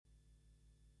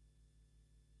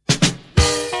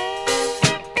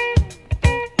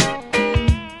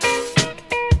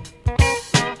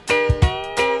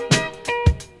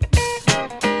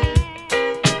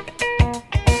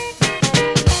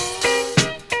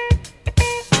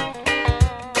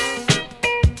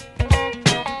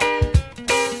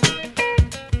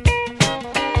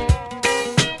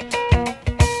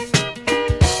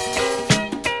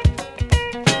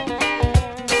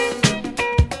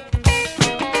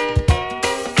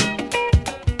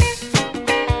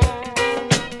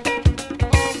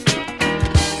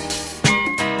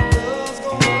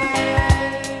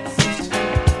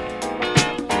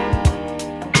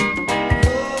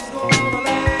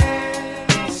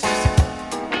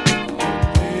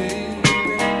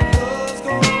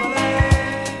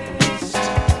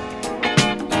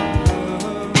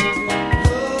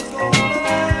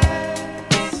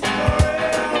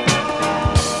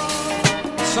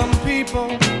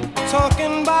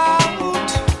talking about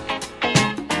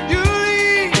you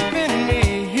leaving me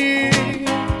here.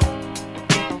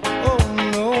 Oh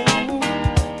no.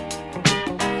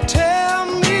 Tell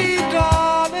me,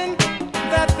 darling,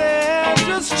 that they're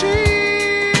just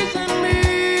teasing me,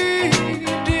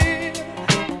 dear.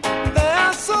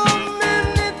 There's so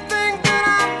many things that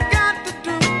I've got to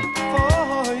do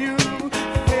for you.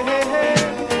 And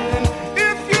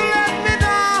if you let me,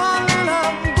 darling,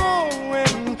 I'm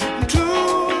going to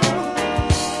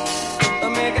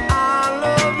make our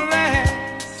love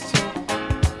last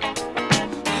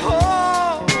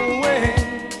always.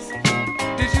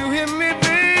 Did you hear me,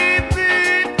 baby?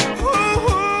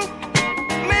 Ooh,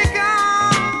 make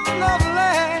our love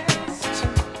last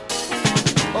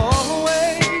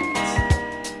always,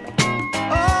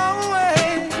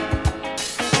 always.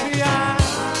 See, I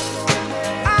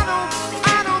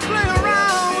don't play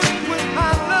around with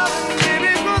my love,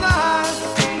 baby, 'cause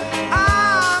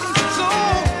I'm so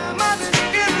much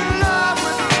in love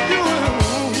with you.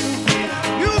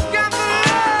 You got the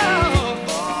love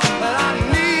that I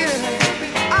need.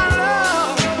 I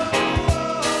love,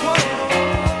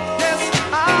 yes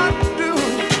I do.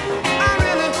 I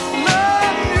really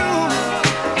love you.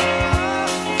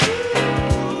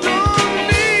 Don't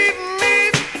leave me.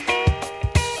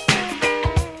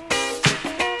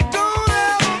 Don't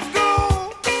ever go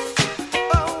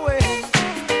away.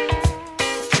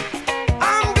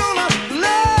 I'm gonna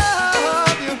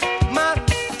love you, my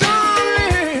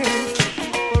darling,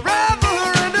 forever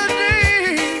and a day.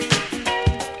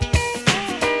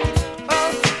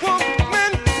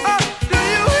 Woman, do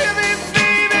you hear me,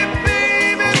 baby,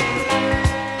 baby?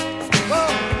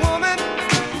 Oh, woman,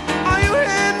 are you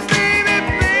hearing, baby,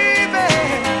 baby?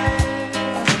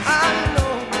 I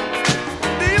know.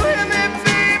 Do you hear me,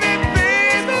 baby,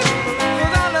 baby?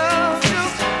 'Cause I love you.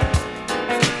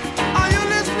 Are you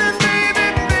listening, baby,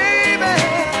 baby?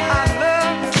 I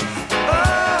love you.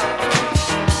 Oh,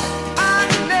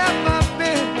 I've never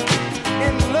been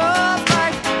in love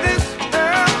like this,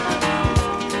 girl.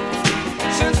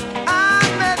 Since I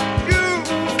met you,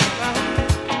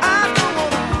 I don't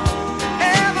wanna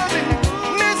ever be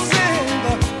missing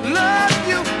the love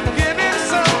you give it.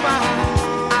 So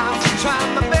I'll try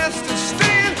my best to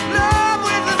stay in love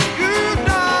with you,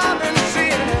 darling.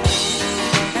 See,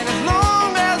 and as long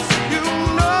as you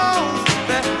know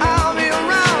that I'll be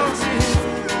around, see,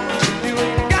 you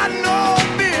ain't got no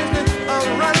business of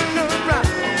running around.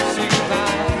 See, 'cause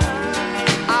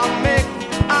I'll make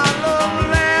our love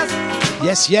last.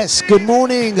 Yes. Good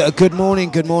morning. Good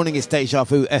morning. It's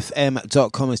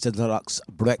dejavufm.com. It's the Dlux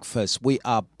breakfast. We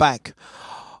are back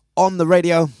on the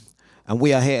radio, and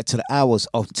we are here to the hours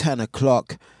of 10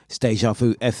 o'clock. It's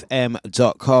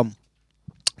dejavufm.com.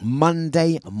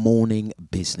 Monday morning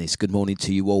business. Good morning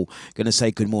to you all. Going to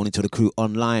say good morning to the crew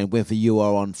online, whether you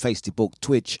are on Facebook,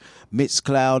 Twitch,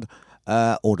 Mixcloud,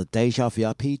 or the Deja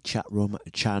VIP chat room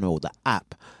channel, the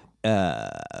app,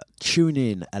 tune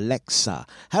in, Alexa.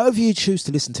 However you choose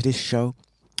to listen to this show,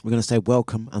 we're going to say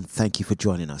welcome and thank you for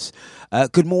joining us.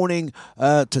 Good morning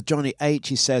to Johnny H.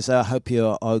 He says, I hope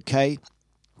you're okay.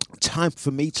 Time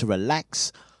for me to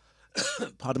relax.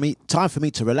 Pardon me. Time for me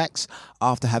to relax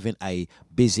after having a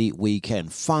busy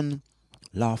weekend. Fun,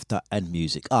 laughter and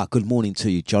music. Good morning to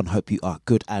you, John. Hope you are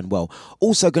good and well.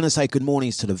 Also going to say good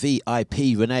mornings to the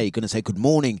VIP, Renee. Going to say good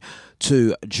morning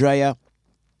to Drea.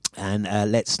 And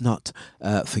let's not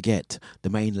forget the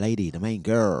main lady, the main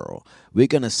girl. We're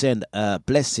going to send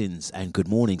blessings and good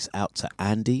mornings out to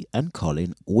Andy and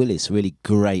Colin Willis. Really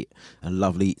great and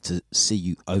lovely to see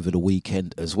you over the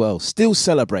weekend as well. Still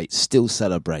celebrate.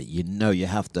 You know you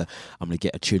have to. I'm going to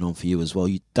get a tune on for you as well.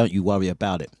 Don't you worry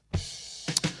about it.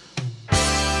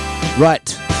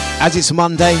 Right, as it's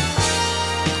Monday,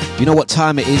 you know what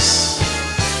time it is.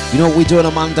 You know what we do on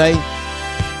a Monday?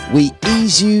 We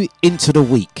ease you into the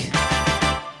week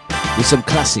with some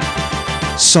classic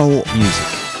soul music.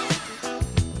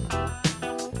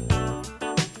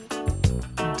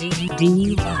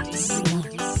 Dlux.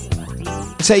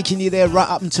 Taking you there right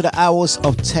up into the hours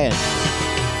of 10.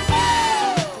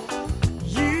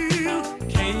 You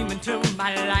came into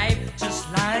my life just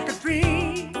like a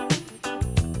dream.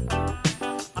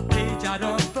 A page out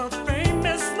of a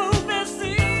famous movie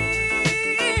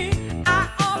scene. I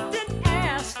often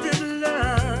ask if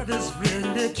love is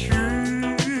really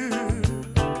true.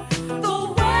 The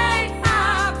way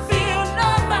I feel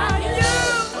about you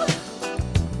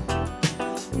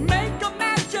make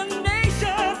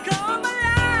imagination come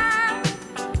alive.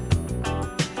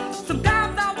 Some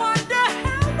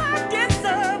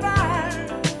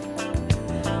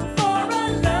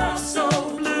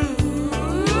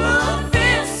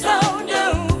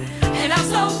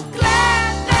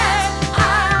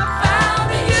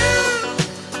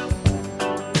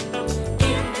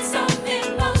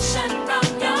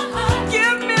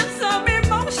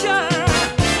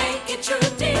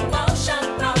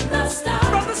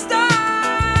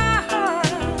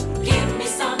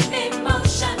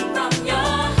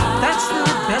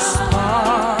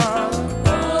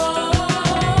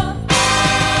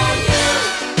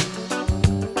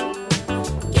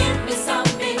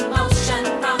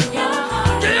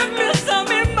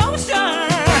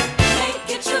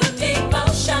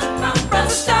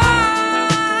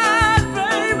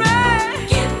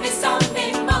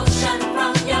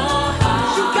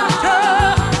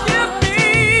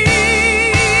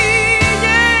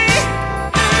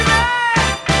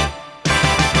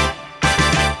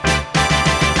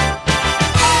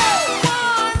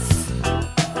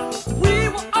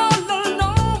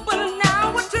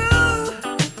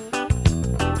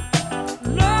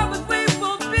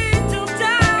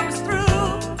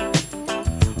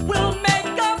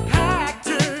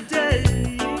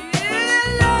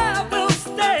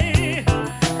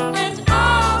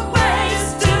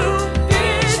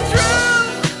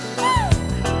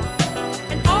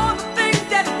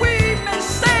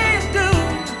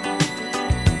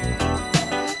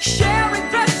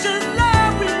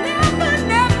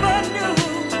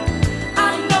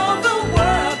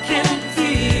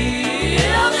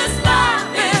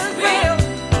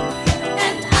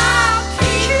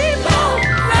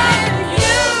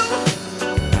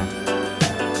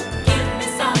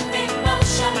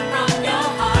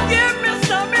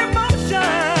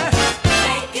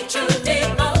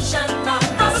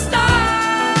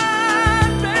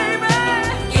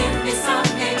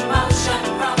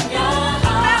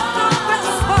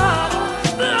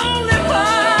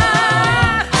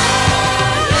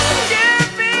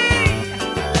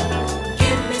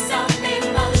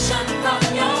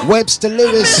Webster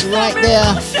Lewis right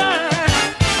there.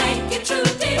 Make it true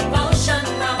devotion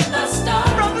from the start.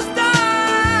 From the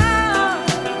start.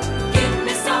 Give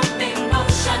me some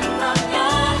emotion from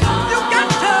your heart.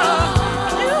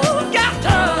 You got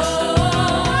to.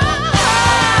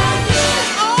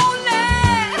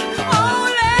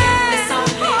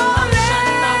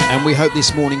 And we hope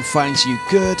this morning finds you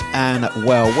good and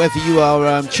well. Whether you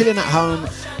are chilling at home,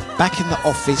 back in the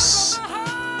office,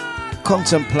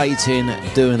 contemplating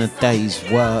doing a day's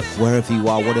work, wherever you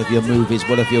are, whatever your move is,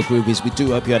 whatever your groove is, we do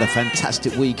hope you had a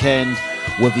fantastic weekend.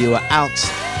 Whether you were out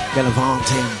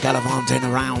gallivanting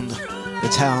around the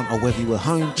town, or whether you were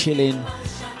home chilling,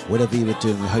 whatever you were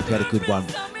doing, we hope you had a good one.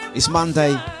 It's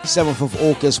Monday, 7th of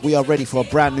August. We are ready for a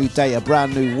brand new day, a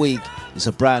brand new week. It's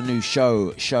a brand new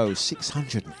show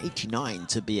 689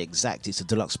 to be exact. It's a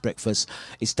Dlux breakfast.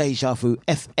 It's dejavufm.com.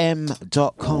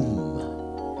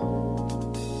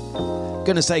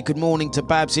 Gonna say good morning to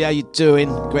Babsy. How you doing?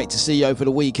 Great to see you over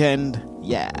the weekend.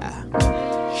 Yeah.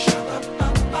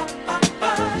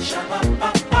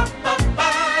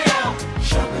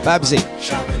 Babsy,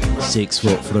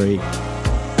 6'3".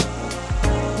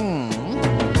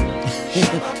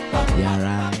 Yeah,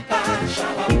 right.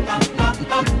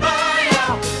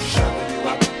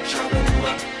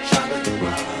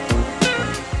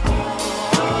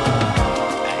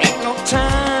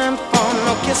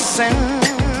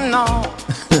 No.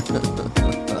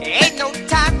 Ain't no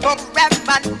time for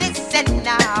reminiscing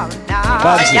now.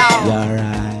 Babsy, you're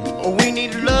right. We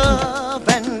need love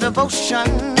and devotion.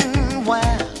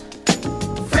 Well,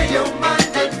 free your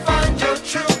mind and find your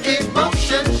true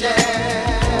emotions,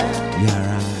 yeah. You're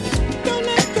right. Don't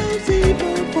let those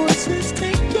evil voices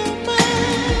take your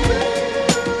mind.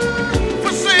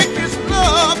 Forsake this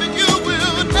love and you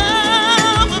will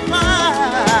never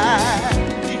find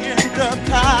the end of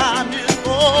time.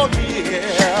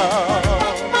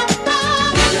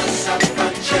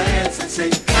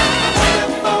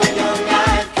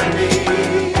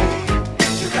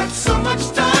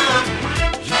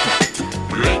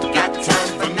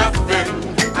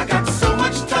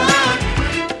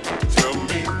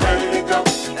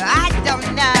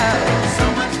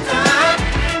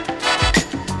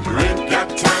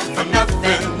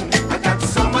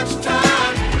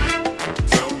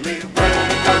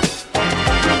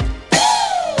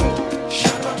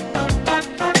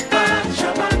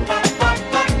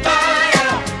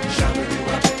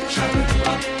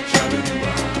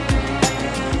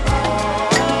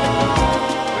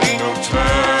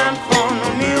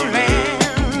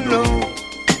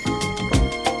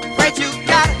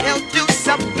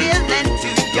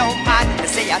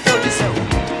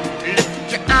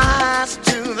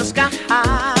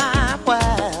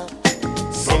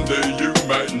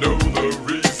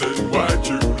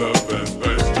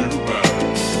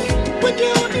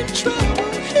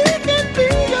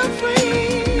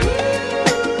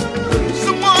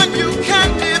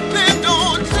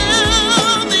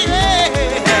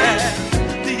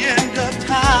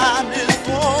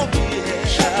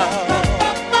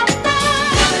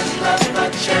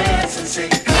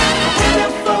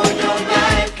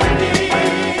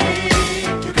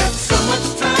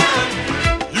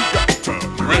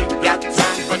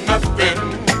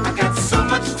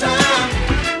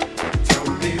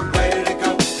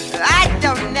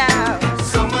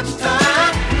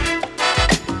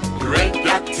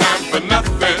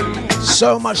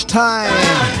 So much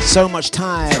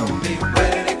time.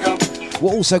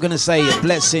 We're also going to say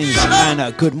blessings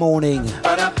and good morning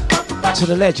to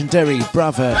the legendary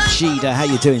brother Cheetah. How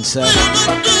you doing, sir?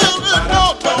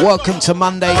 Welcome to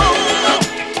Monday.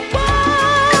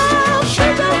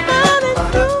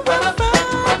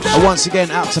 And once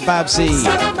again, out to Babsy,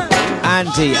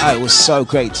 Andy. Oh, it was so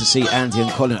great to see Andy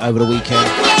and Colin over the weekend.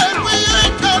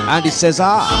 Andy says,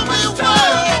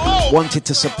 wanted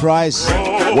to surprise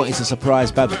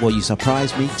Babs. Well, you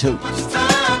surprised me too.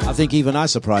 I think even I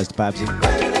surprised Babsy.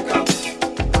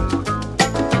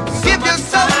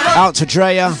 Out to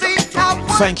Drea.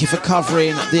 Thank you for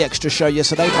covering the extra show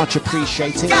yesterday. Much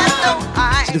appreciated.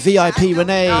 To the VIP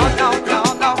Renee.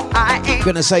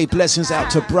 Gonna say blessings out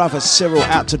to brother Cyril.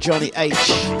 Out to Johnny H.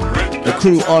 The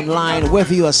crew online.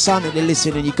 Whether you are silently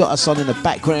listening and you got us on in the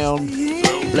background.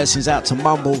 Blessings out to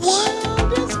Mumbles.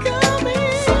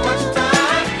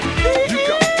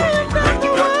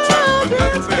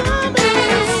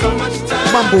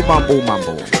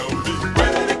 Mumble.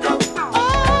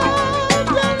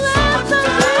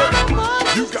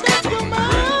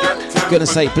 Gonna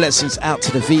say blessings out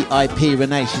to the VIP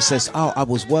Renee. She says, I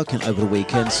was working over the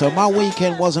weekend, so my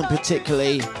weekend wasn't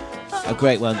particularly a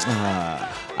great one.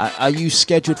 Are you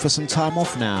scheduled for some time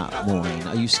off now, Maureen?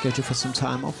 Are you scheduled for some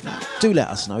time off now? Do let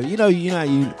us know. You know, you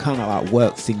kind of like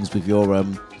work things with your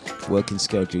working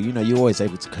schedule. You know, you're always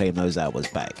able to claim those hours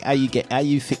back. How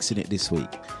you fixing it this week?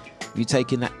 You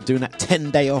doing that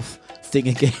 10-day off thing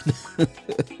again?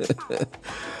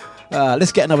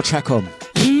 Let's get another track on.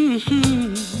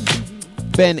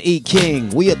 Ben E.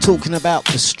 King, we are talking about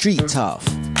the street tough.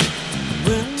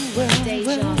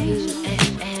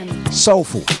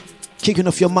 Soulful, kicking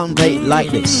off your Monday like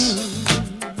this.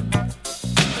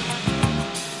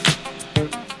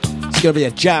 It's gonna be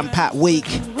a jam-packed week,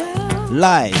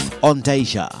 live on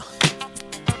Deja.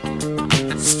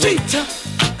 Street tough.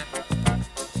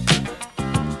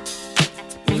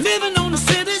 Living on the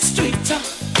city street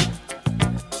tough.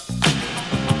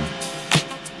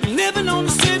 Living on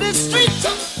the city street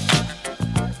tough.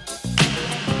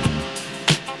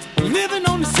 Living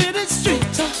on the city street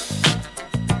tough.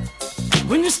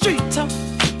 When you're street tough,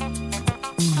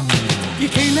 you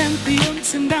can't let the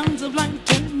ups and downs of life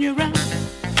turn you around.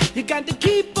 You got to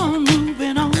keep on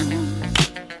moving on.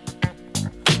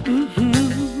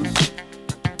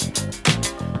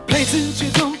 Places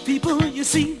you go, people you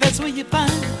see, that's where you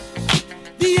find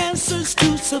the answers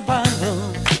to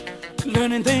survival.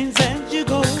 Learning things as you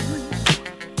go.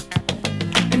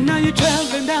 And now you're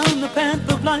traveling down the path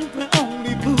of life where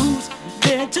only fools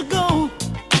dare to go.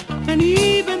 And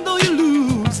even though you're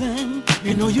losing,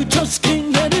 you know you just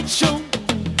can't let it show.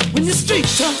 When you're street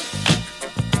tough,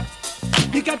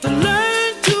 you got to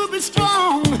learn to be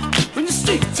strong. When you're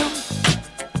street tough,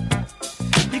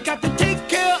 you got to take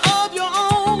care of your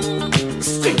own.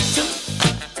 Street tough,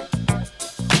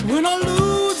 win or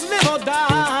lose, live or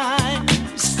die.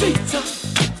 Street tough,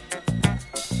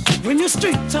 when you're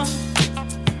street tough.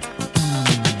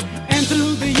 And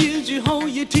through the years you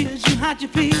hold your tears, you hide your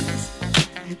fears.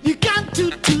 You got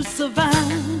to survive.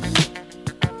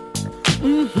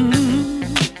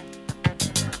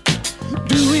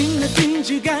 Doing the things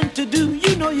you got to do,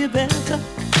 you know you better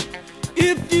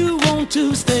if you want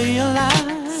to stay alive.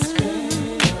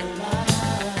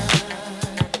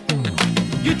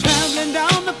 You're traveling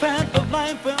down the path of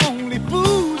life where only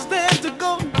fools dare to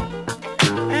go.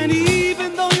 And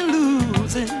even though you're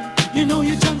losing, you know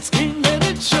you just can't let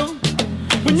it show.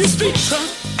 When you're street tough,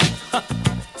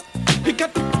 you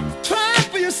got to try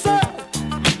for yourself.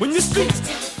 When you're street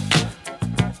tough,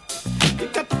 you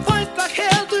got to fight like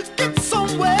hell to get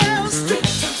somewhere. Street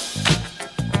tough,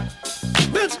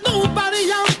 there's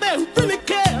nobody out there who really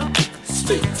cares.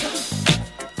 Street tough,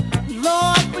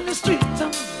 Lord, when you're street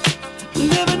tough,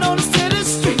 living on the city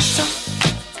street tough.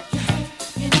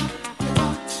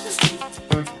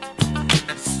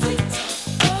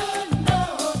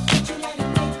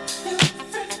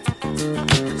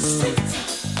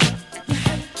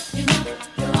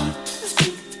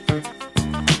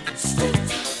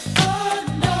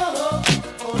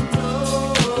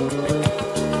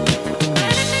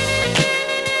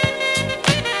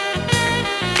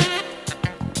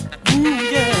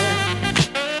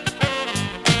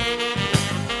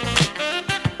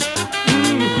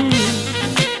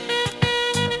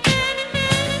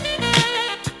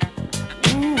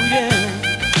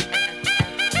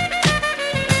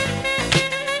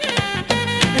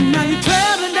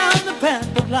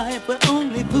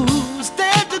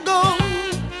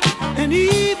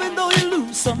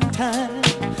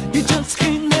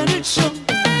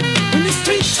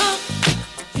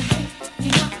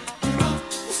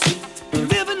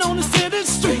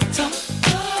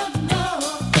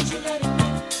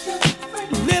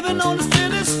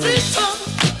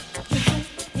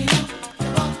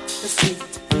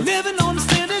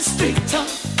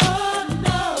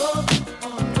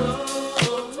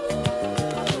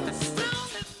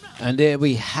 And there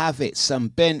we have it, some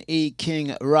Ben E.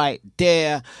 King right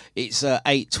there. It's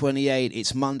 8:28,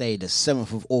 it's Monday the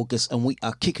 7th of August, and we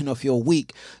are kicking off your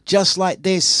week just like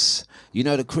this. You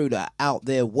know the crew that are out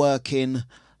there working,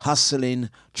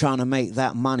 hustling, trying to make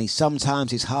that money.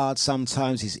 Sometimes it's hard,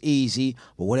 sometimes it's easy,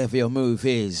 but whatever your move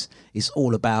is, it's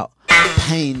all about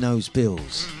paying those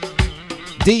bills.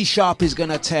 D Sharp is going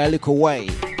to tell a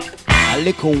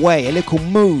little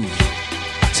move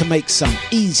to make some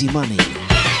easy money.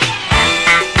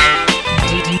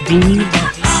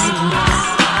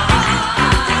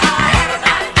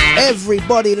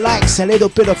 Everybody likes a little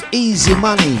bit of easy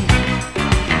money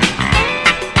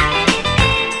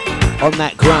on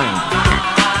that grind.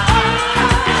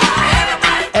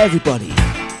 Everybody.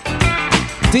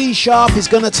 D Sharp is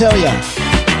gonna tell you. A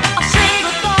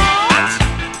single thought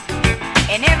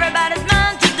in everybody's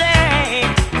mind today.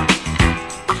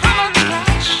 A humble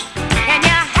touch and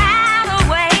you hide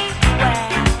away where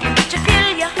to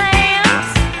fill your hands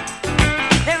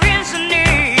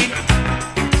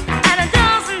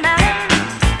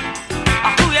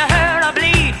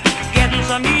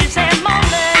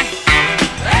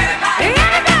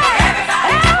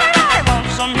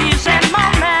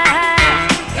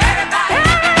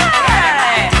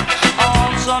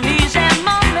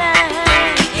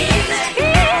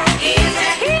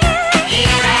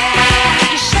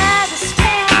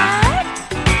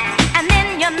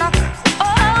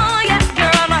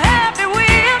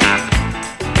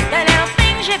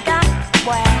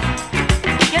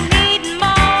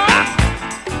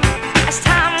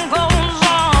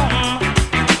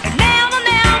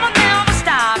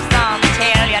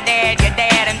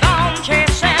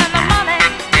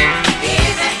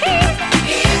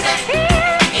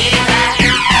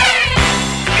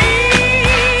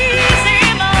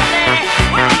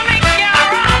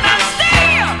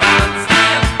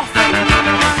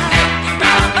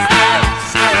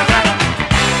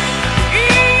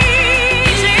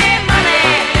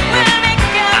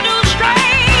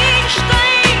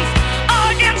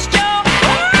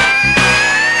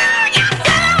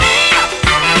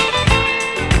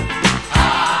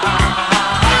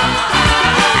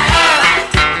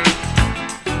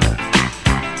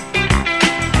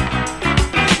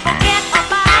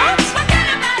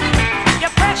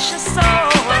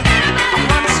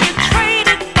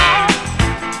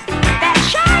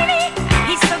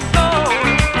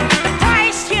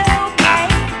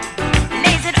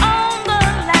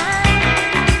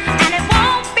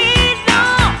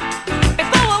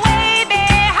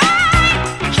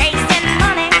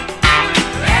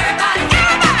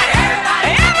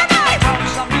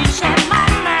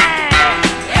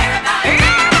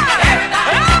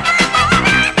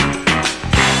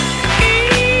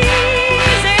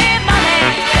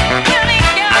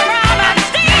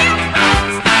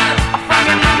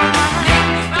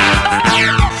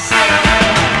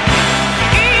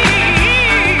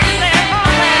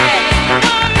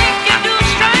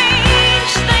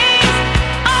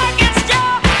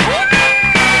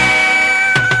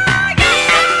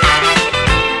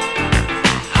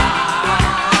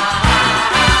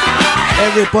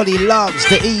Everybody loves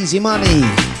the easy money.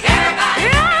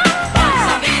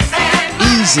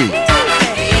 Easy.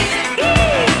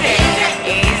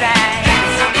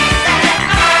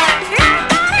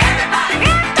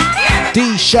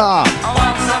 D sharp.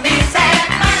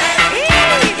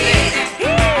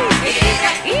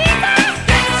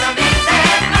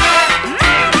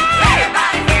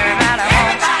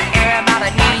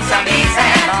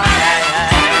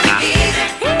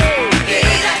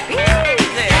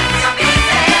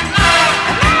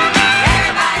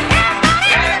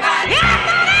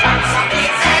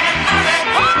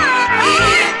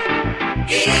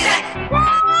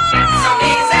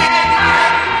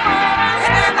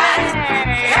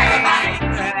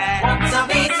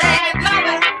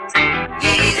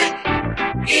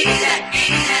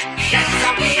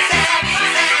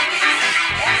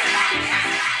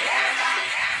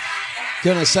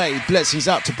 Gonna say blessings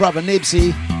up to brother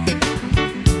Nibsy.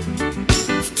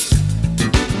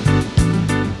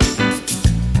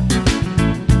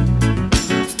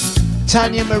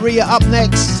 Tanya Maria up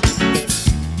next.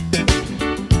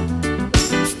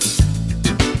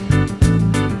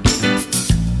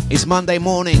 It's Monday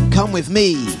morning, come with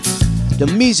me.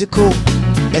 The musical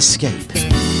escape.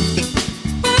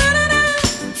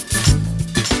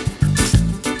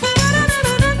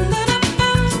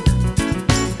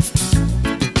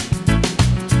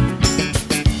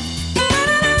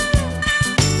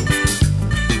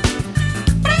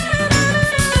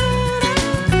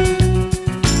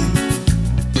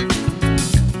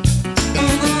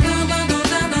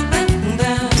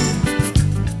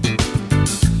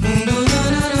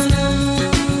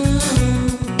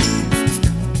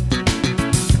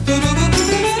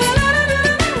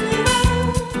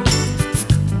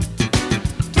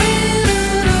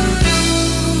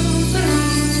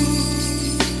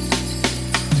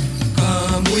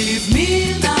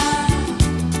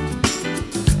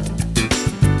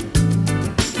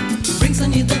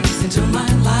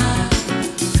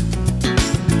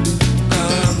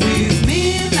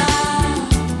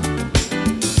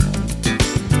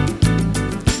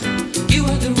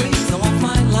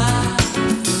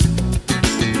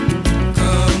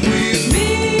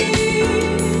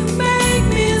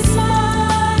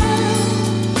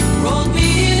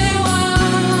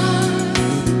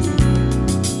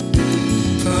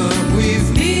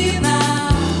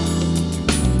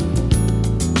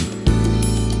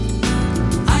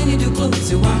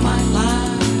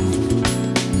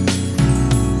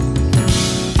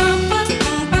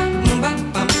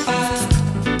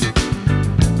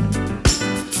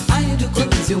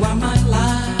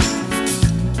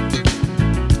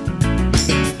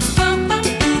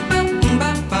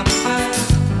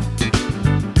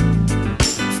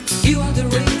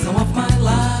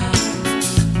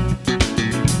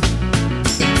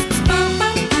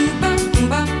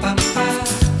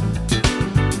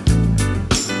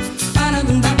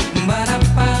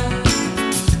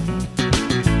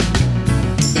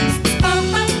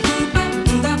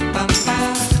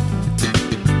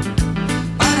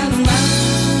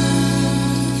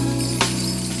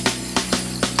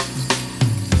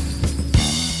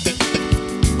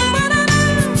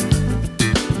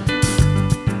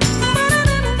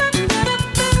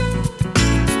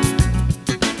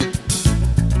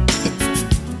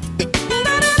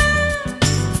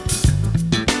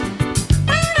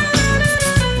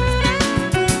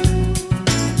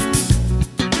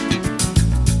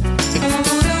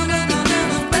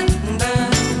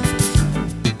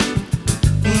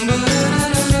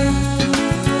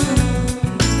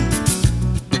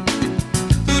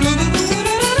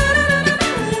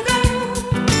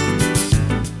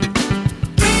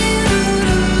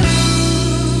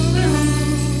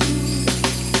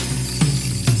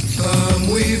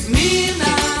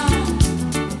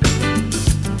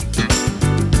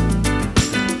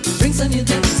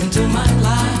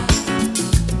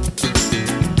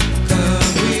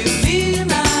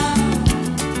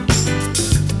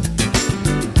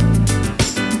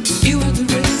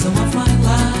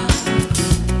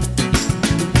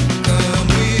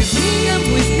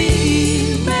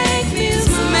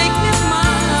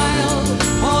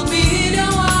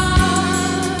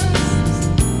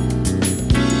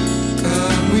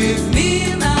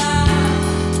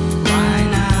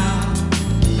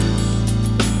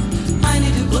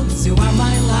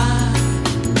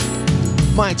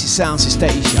 Mighty Sounds is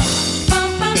Asia.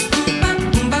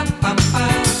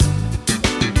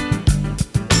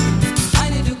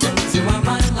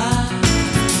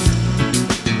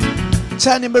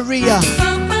 Tanya Maria.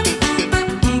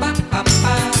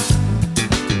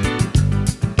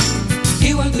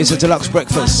 It's a deluxe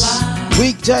breakfast.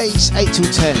 Weekdays 8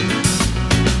 till 10.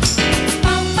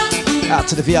 Out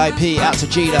to the VIP, out to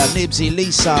Gina, Nibsy,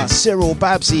 Lisa, Cyril,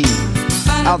 Babsy,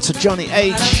 out to Johnny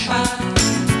H.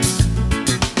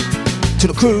 To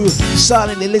the crew,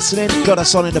 silently listening, got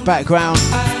us on in the background.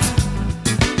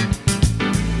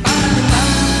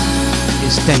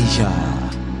 It's Deja.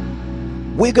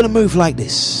 We're gonna move like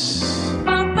this.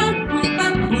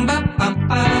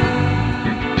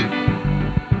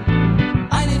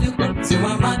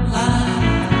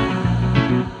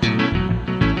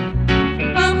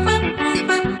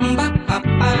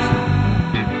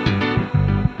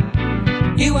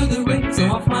 You are the reason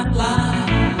of my life.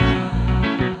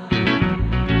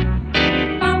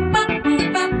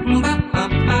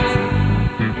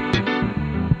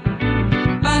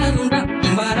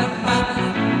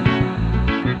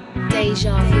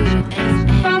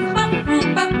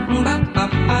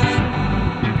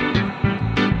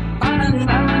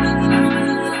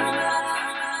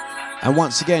 And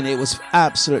once again, it was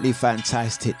absolutely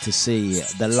fantastic to see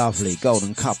the lovely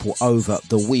golden couple over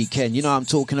the weekend. You know, I'm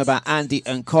talking about Andy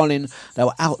and Colin. They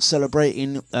were out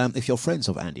celebrating. If you're friends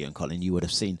of Andy and Colin, you would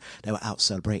have seen they were out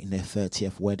celebrating their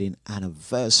 30th wedding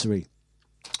anniversary.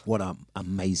 What an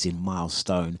amazing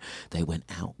milestone. They went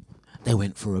out. They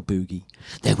went for a boogie.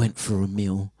 They went for a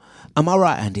meal. Am I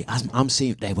right, Andy? I'm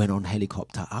seeing they went on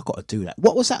helicopter. I got to do that.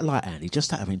 What was that like, Andy?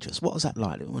 Just out of interest, what was that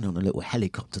like? They went on a little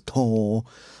helicopter tour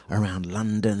around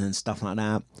London and stuff like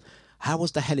that. How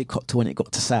was the helicopter when it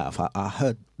got to south? I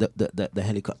heard that the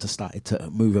helicopter started to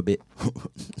move a bit,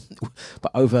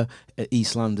 but over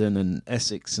East London and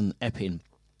Essex and Epping,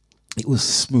 it was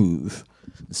smooth.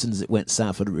 As soon as it went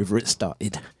south of the river, it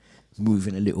started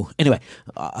moving a little. Anyway,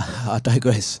 I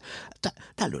digress.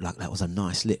 That looked like that was a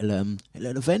nice little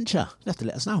adventure. You have to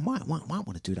let us know. I might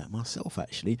want to do that myself,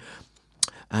 actually.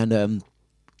 And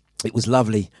it was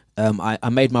lovely. I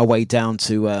made my way down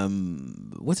to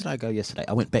where did I go yesterday?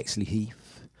 I went Bexley Heath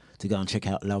to go and check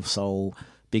out Love Soul.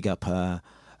 Big up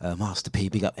Master P,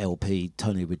 big up LP,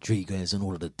 Tony Rodriguez, and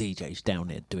all of the DJs down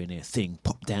there doing their thing.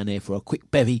 Popped down there for a quick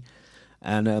bevy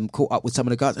and caught up with some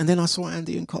of the guys. And then I saw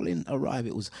Andy and Colin arrive.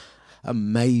 It was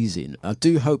amazing. I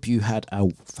do hope you had a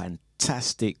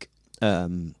fantastic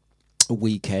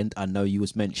weekend. I know you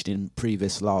was mentioning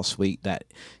last week that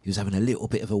he was having a little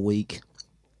bit of a week,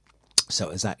 so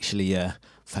it was actually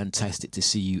fantastic to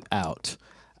see you out.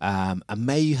 And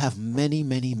may you have many,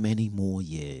 many, many more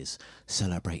years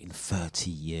celebrating 30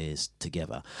 years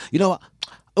together. You know what?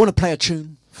 I want to play a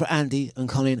tune for Andy and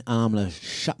Colin. I'm going to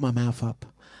shut my mouth up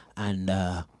and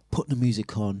put the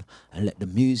music on and let the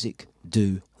music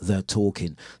do the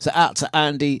talking. So out to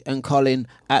Andy and Colin,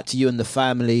 out to you and the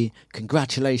family.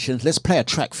 Congratulations. Let's play a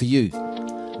track for you.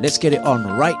 Let's get it on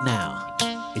right now.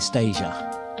 It's Deja.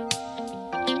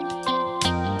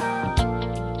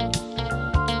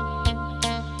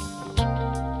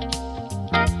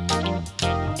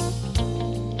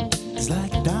 It's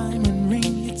like a diamond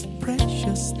ring, it's a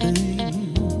precious thing,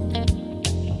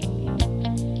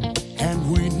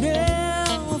 and we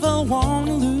never want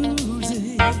to lose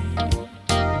it.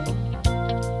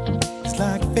 It's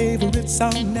like a favorite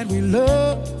song that we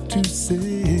love to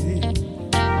sing.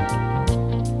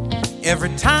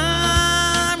 Every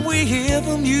time we hear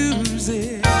the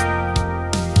music,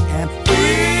 and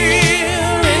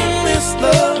we're in this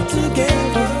love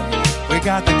together. We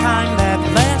got the kind that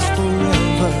lasts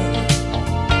forever.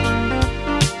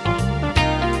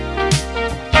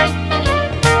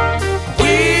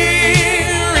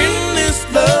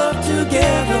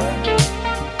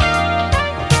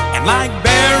 Like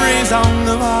berries on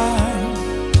the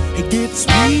vine, it gets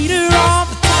sweeter all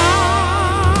the time.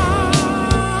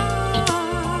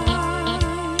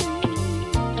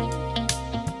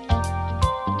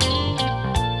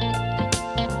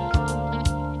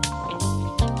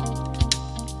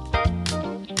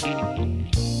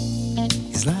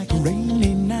 It's like a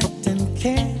rainy night and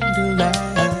candlelight,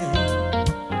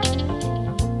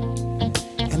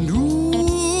 and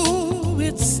ooh,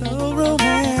 it's so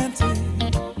romantic.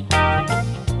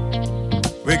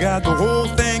 We got the whole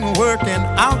thing working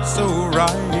out so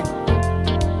right,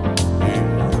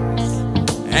 yes.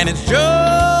 And it's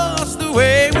just the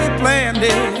way we planned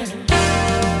it.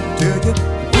 Tell you,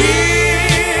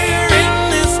 we're in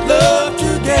this love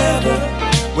together.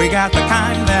 We got the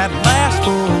kind that lasts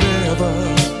forever.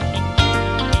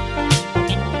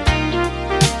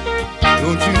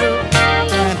 Don't you know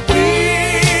that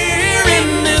we're in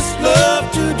this love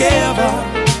together?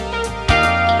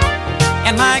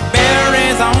 And like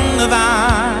berries on the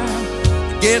vine,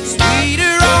 it gets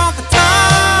sweeter all the time.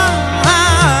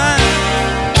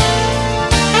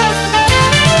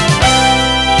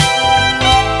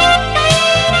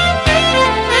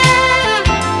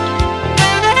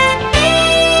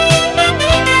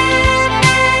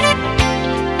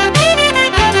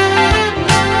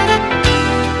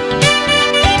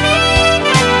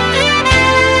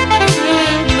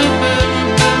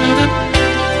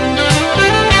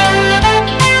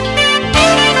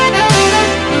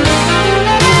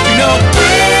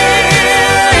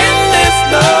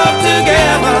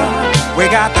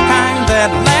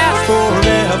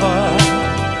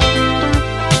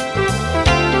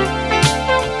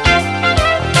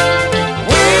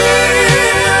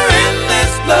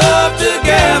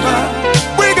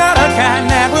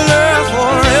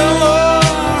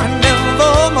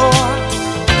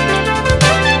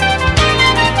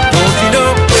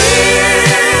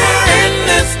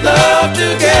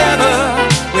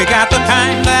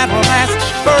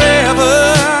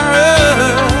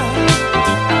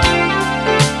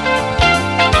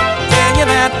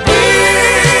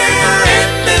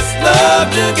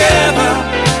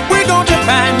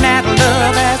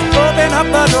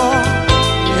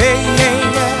 Hey, hey,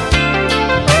 yeah.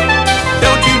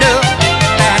 Don't you know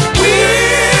that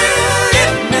we're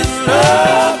in this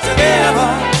love together?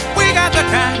 We got the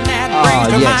kind that brings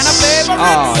to mind a favorite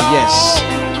song.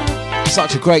 Yes.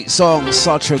 Such a great song,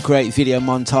 such a great video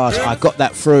montage. I got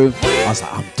that through. I was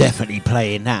like, I'm definitely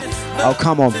playing that. Oh,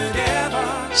 come on.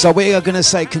 So we are going to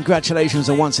say congratulations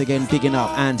and once again bigging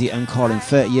up Andy and Colin,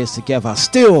 30 years together.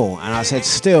 Still, and I said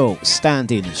still,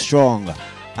 standing strong.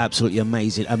 Absolutely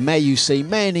amazing. And may you see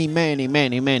many, many,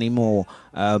 many, many more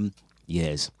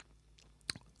years.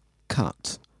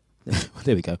 Cut.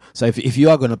 There we go. So if you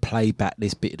are going to play back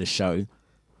this bit of the show,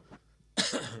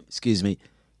 excuse me,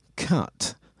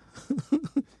 cut.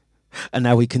 And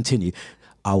now we continue.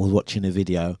 I was watching a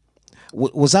video.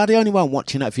 Was I the only one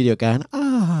watching that video going,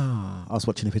 I was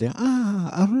watching the video,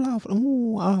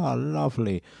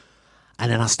 lovely.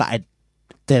 And then I started,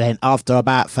 then after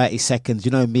about 30 seconds,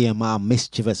 you know, me and my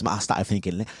mischievous, I started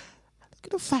thinking, look at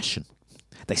the fashion.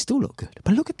 They still look good,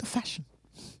 but look at the fashion.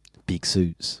 Big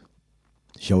suits,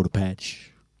 shoulder pads.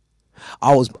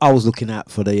 I was looking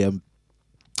out for the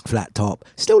flat top.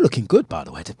 Still looking good, by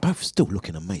the way. They're both still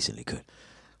looking amazingly good.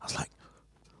 I was like,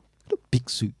 look, big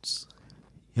suits.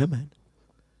 Yeah, man.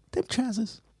 Them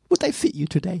trousers, would they fit you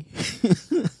today?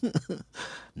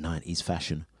 90s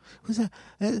fashion. Was that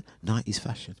 90s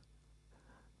fashion?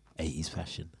 80s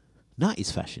fashion.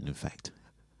 90s fashion, in fact.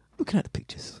 Looking at the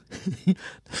pictures.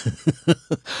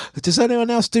 Does anyone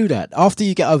else do that? After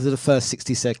you get over the first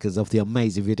 60 seconds of the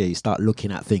amazing video, you start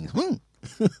looking at things. Look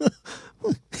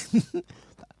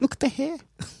at the hair.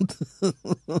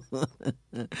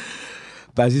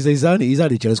 But as he's only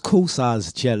jealous. Cool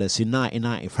size jealous in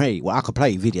 1993. Well, I could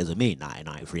play videos of me in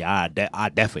 1993. I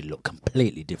definitely look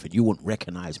completely different. You wouldn't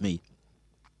recognise me.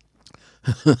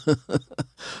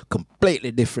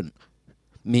 Completely different.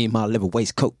 Me in my leather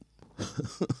waistcoat.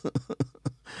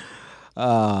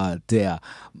 Ah, dear.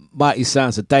 Mighty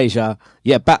sounds of Deja.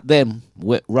 Yeah, back then,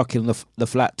 we're rocking the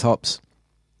flat tops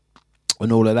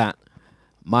and all of that.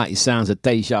 Mighty sounds of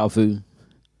Deja Vu.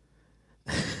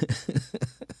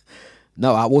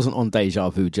 No, I wasn't on Deja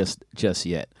Vu just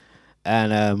yet.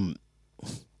 And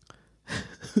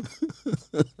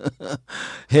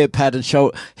hair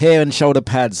and shoulder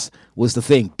pads was the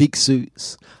thing. Big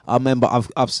suits. I remember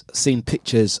I've seen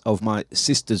pictures of my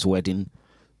sister's wedding.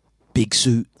 Big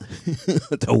suit.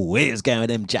 Where's going with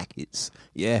them jackets?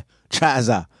 Yeah,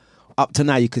 trouser. Up to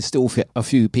now, you could still fit a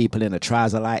few people in a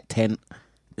trouser like tent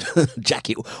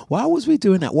jacket. Why was we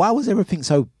doing that? Why was everything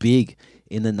so big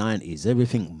in the 90s?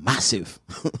 Everything massive.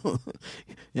 You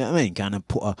know what I mean? Kind of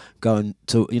going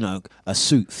to, you know, a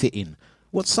suit fitting.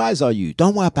 What size are you?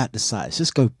 Don't worry about the size.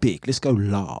 Let's go big. Let's go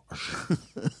large.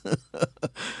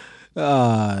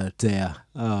 Oh, dear.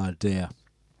 Oh, dear.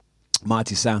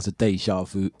 Mighty sounds of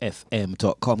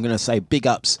dejavufm.com. I'm going to say big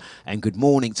ups and good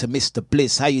morning to Mr.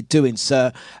 Bliss. How you doing,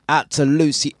 sir? Out to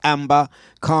Lucy Amber.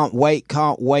 Can't wait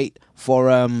for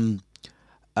the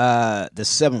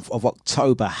 7th of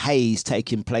October. Haze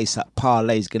taking place at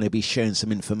Parlay's going to be sharing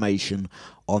some information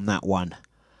on that one.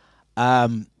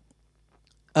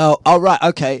 Oh, all right,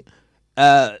 okay.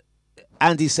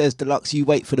 Andy says, Dlux, you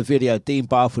wait for the video. Dean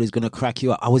Barford is going to crack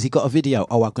you up. Oh, has he got a video?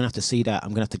 Oh, I'm going to have to see that. I'm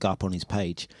going to have to go up on his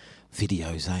page.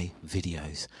 Videos, eh?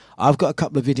 Videos. I've got a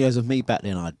couple of videos of me back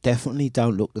then. I definitely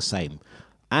don't look the same.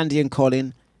 Andy and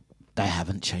Colin, they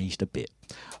haven't changed a bit.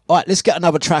 All right, let's get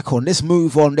another track on. Let's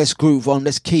move on. Let's groove on.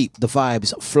 Let's keep the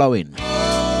vibes flowing.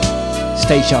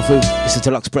 Stay shuffle. This is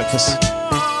Dlux Breakfast.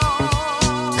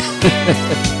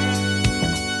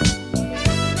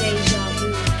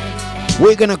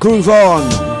 We're going to groove on.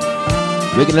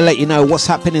 We're going to let you know what's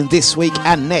happening this week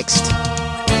and next.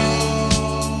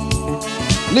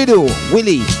 Little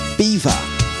Willie Beaver.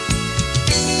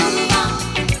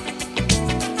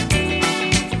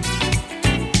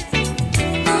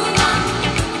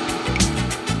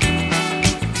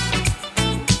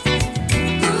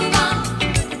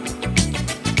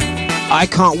 I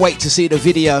can't wait to see the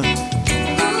video.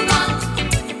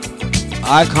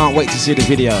 I can't wait to see the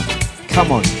video.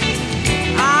 Come on.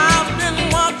 I've been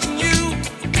watching you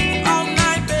all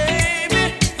night,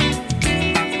 baby.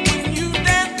 When you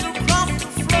dance across the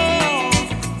floor,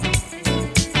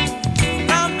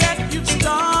 I bet you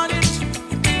started,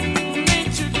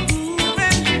 made you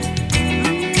moving.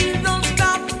 Don't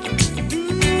stop, do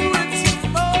it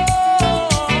some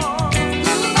more.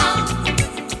 Move on.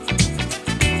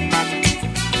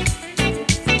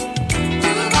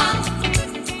 Move on.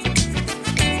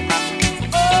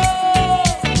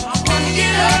 Oh,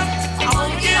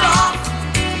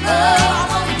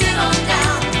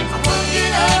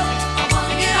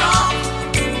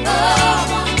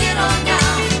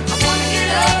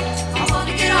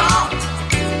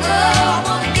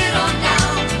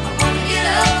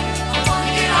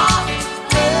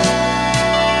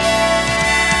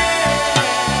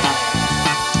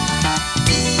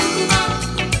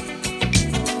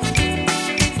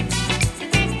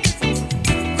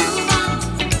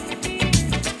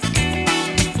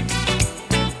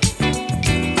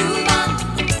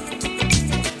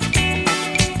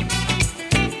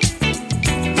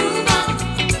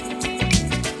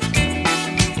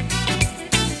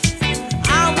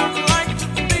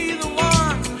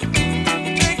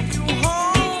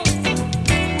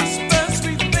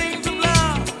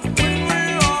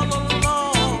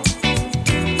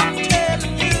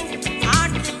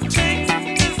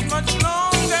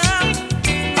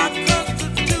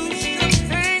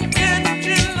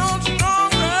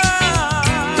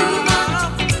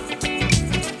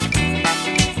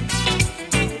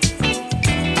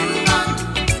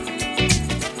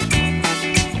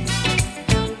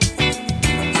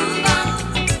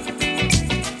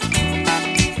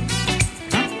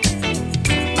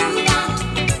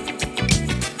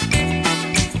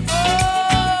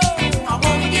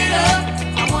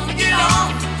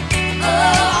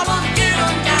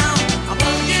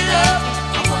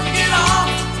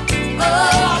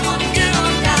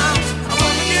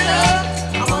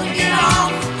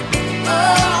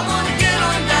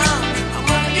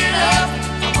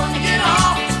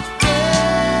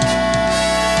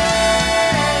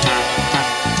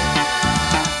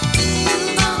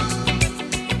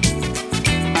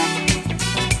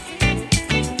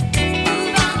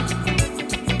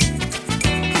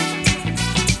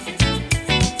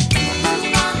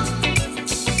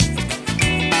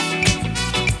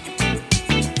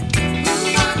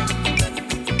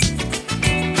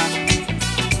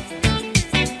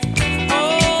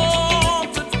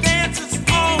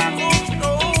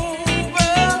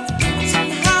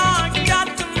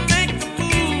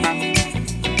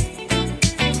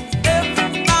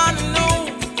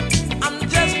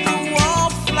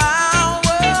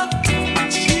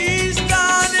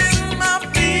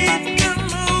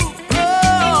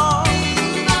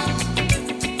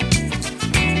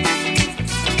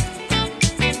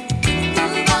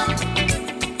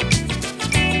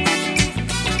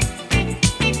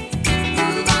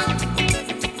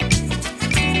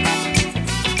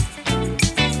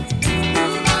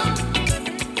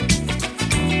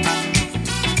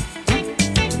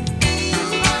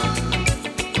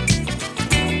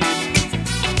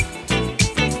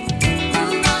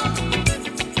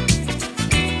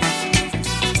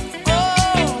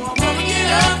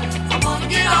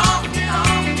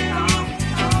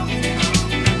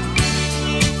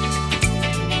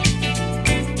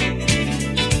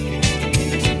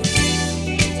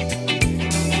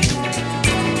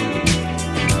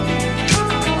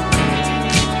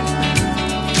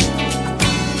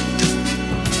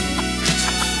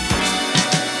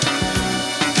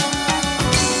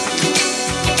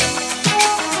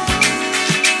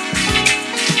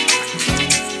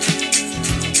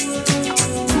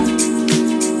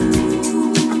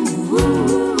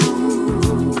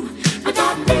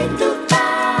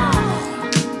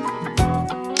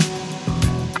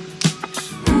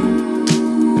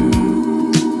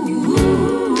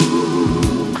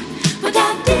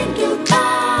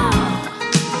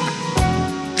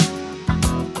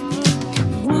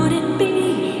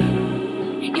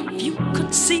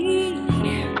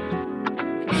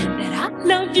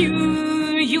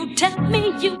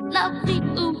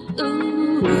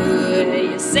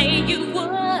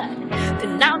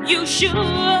 now you should.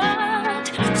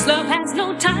 'Cause love has no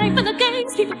time for the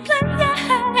games people play.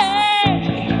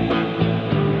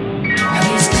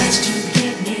 Now it's nice to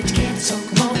get it together, so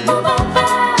come on, move on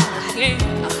by.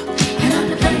 Yeah. And I'm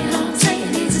not playing on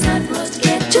saying it's time for us to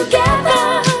get together.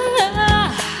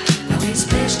 Now it's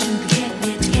best to get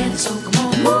it together, so come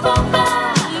on, move on by.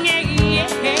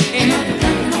 And I'm not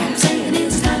playing on saying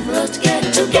it's time for us to get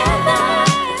together.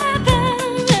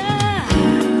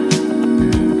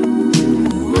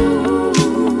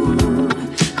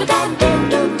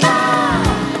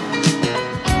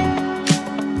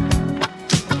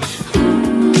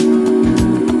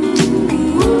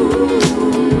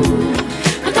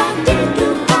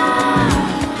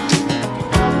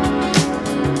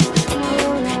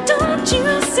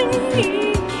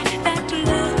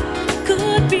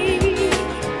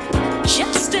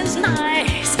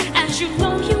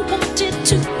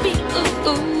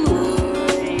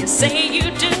 Say you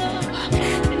do,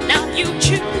 and now you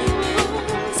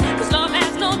choose. 'Cause love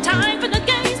has no time for the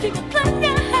games people play.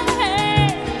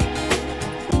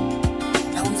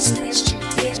 Now it's nice to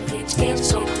get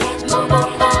so move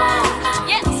on by.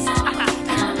 Yes.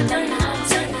 And I'm learning how to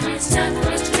say it's time for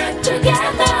us to get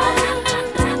together.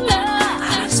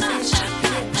 It's nice to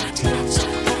get so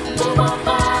move on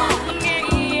by.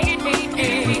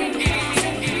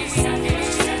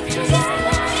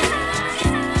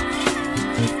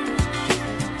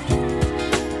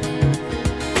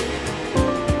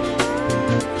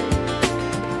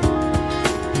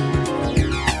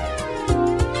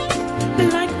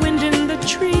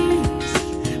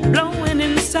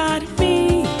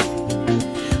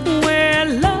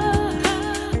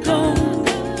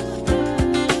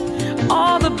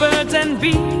 And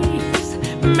bees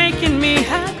making me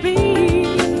happy.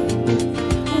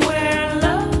 Where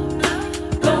love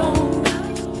goes,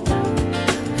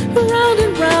 round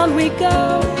and round we go.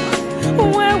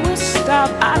 Where we'll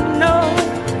stop, I know.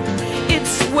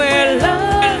 It's where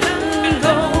love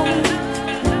goes.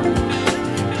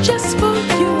 Just for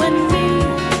you and me,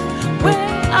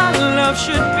 where our love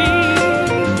should be.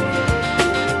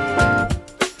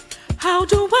 How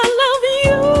do I love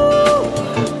you?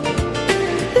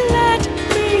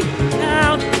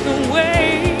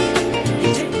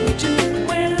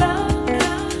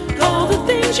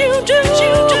 You do.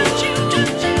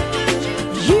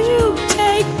 You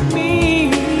take me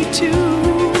to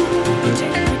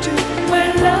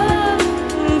where love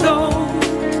goes.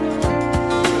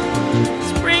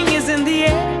 Spring is in the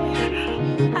air,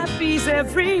 happy's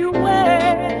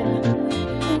everywhere.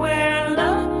 Where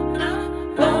love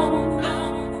goes,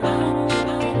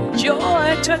 joy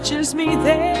touches me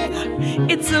there.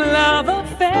 It's a love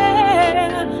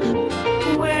affair.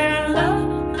 Where love,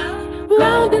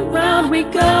 round and round we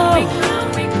go.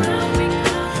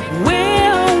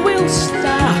 Where we'll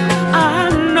stop, I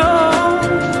know.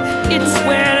 It's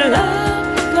where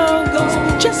love goes,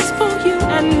 just for you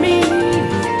and me.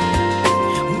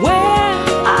 Where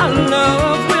our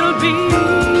love will be.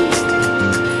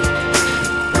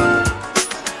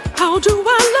 How do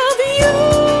I love you?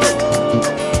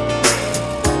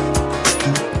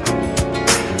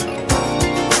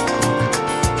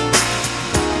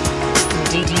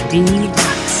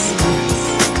 Dlux.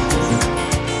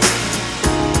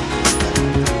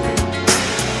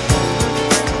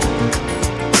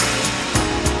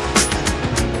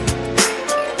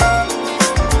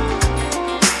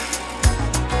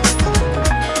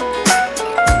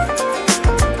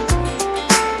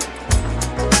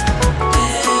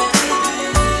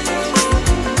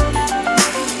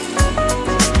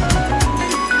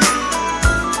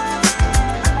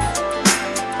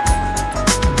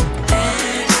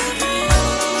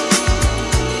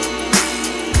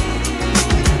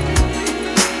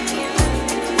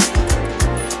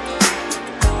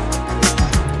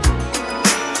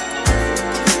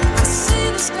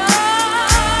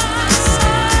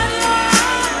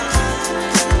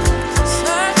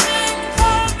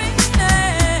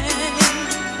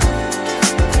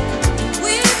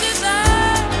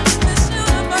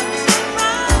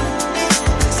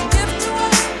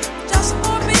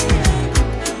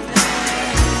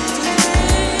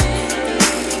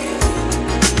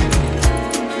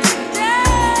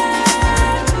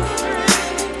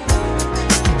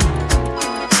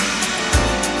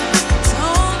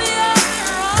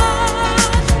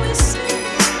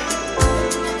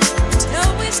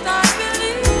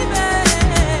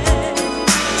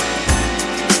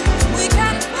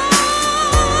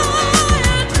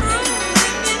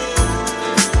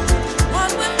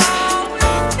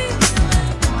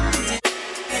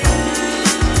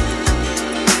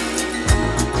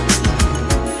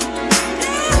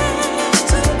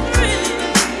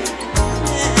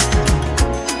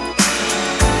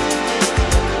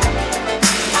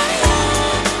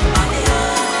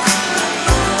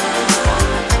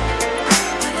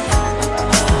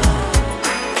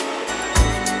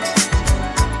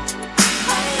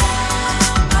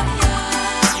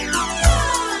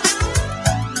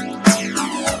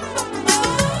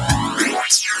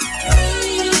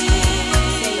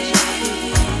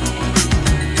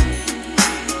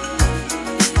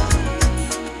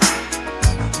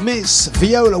 Miss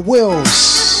Viola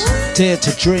Wills, Dare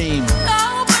to Dream.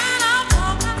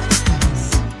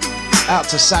 Out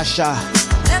to Sasha.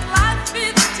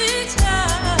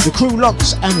 The crew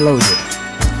locked and loaded.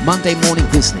 Monday morning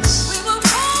business.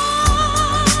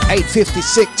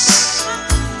 8:56.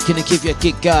 Gonna give you a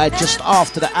gig guide just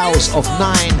after the hours of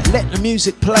 9. Let the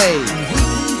music play.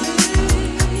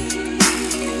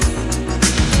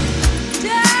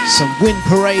 Some Wind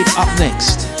Parade up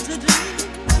next.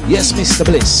 Yes, Mr.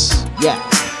 Bliss.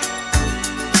 Yeah.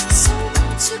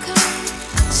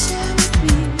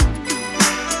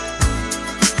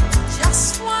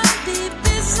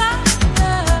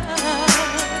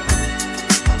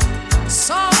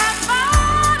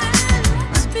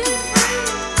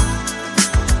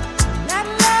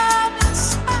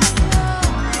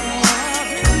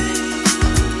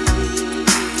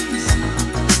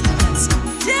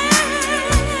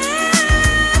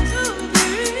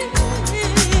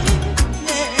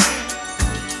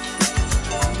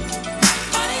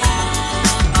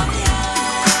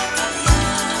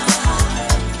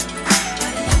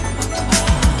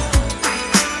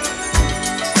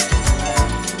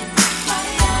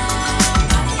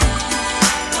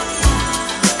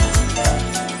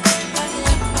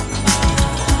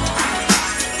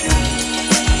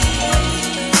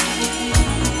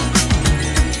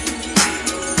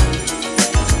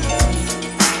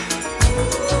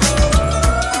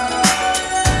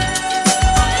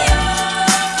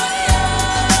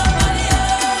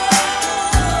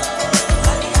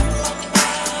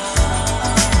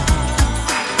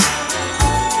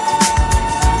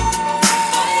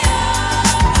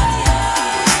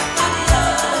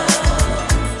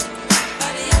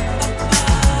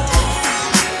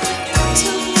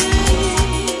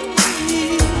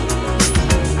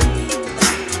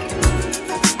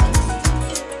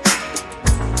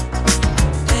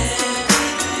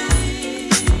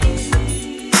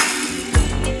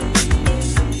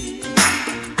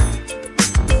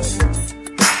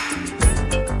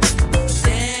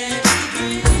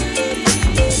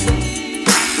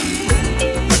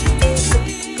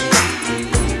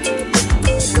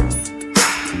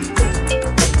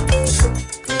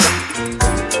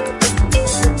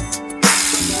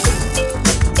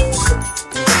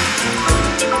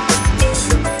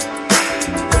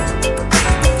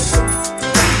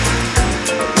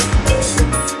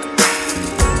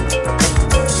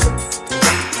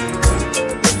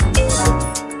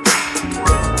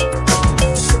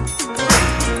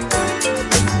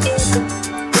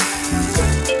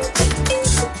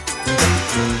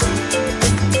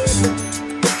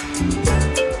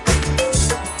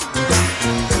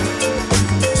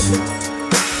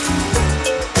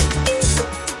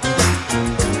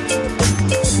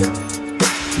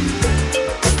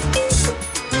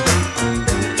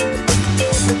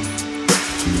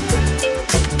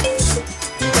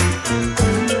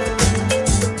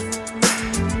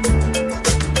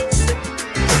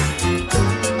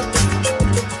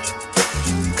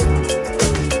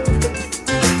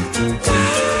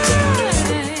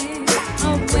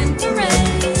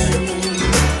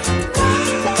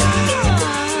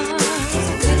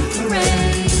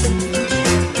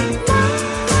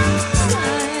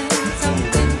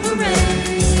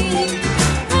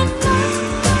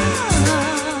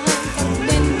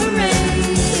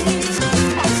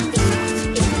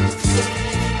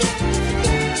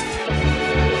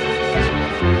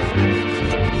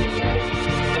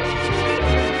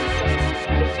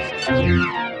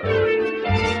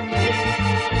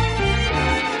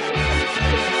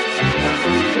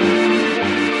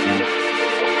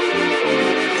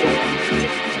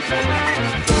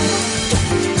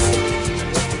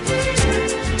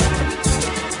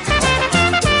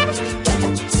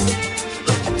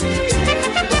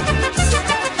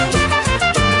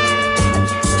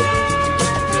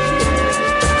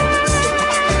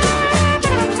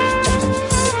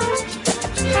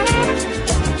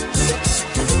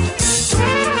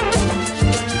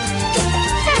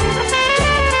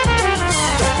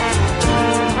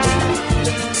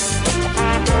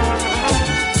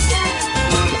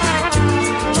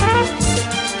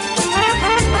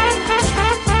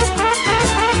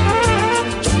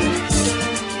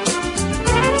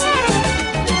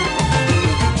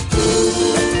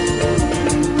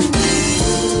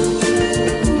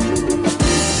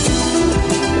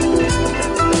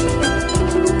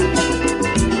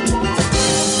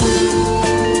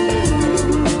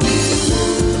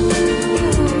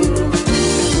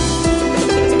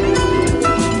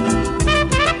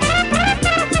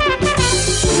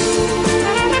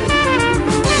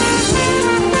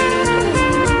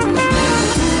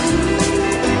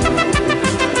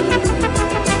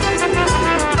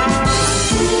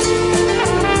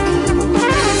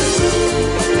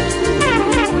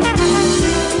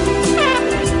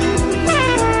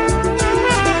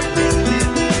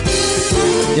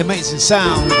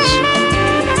 sounds.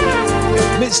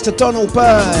 Mr. Donald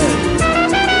Byrd.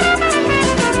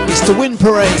 It's the Wind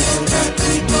Parade.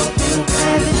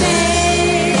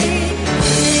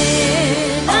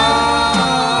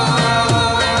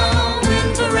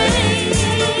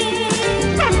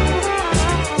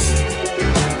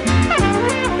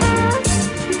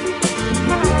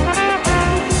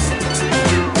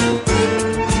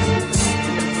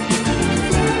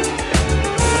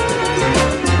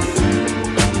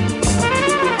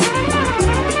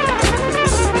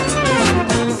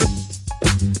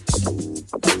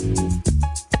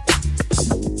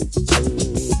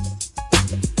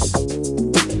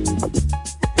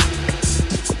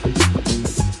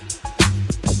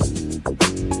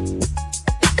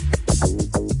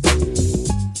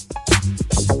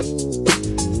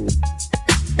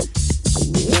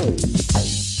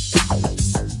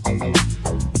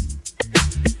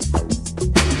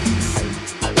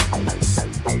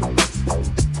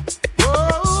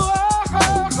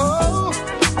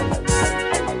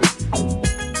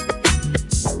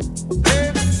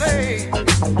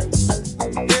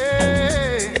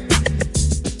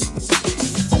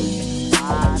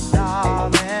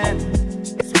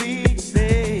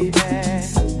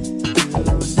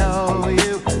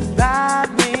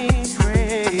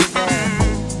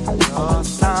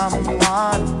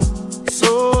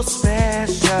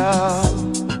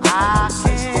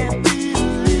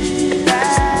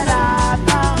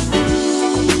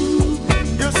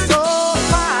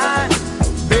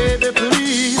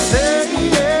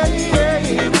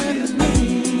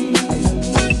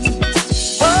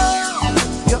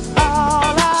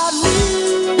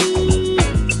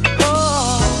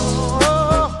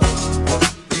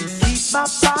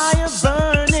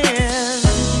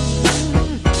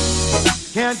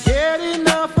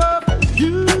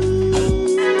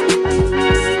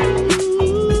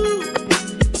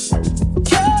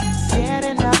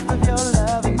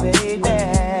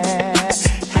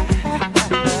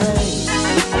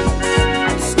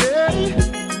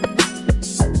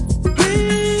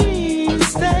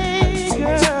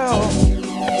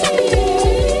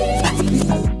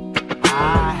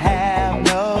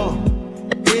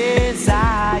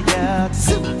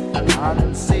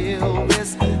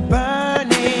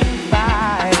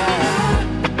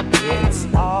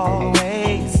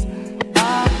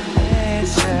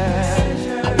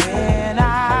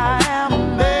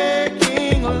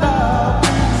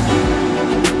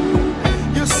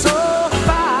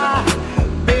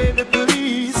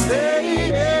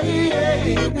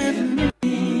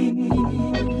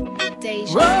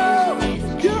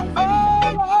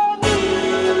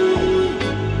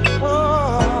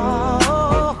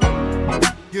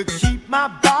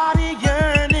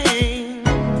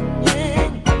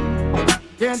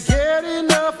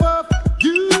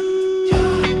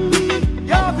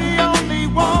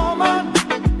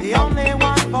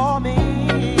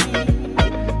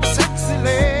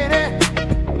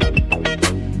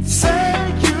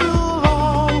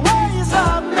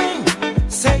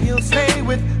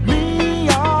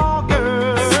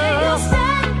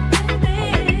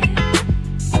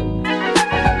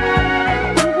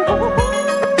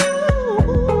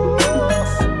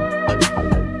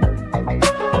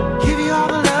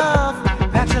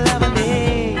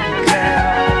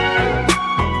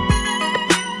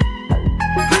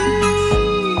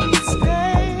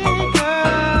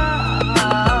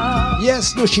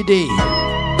 Snooshy D.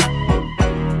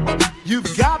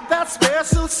 You've got that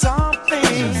special something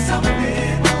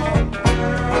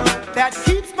that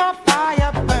keeps my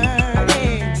fire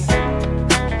burning.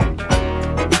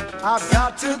 I've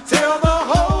got to tell the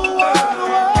whole world,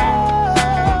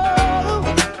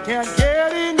 can't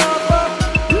get enough of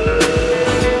you.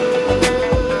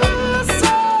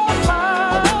 So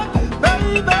fine,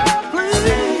 baby,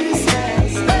 please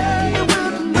stay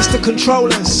with me. It's the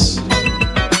Controllers.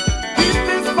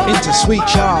 Into Sweet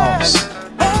Charles.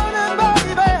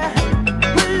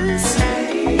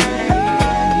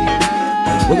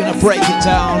 We're gonna break it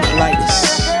down like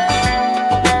this.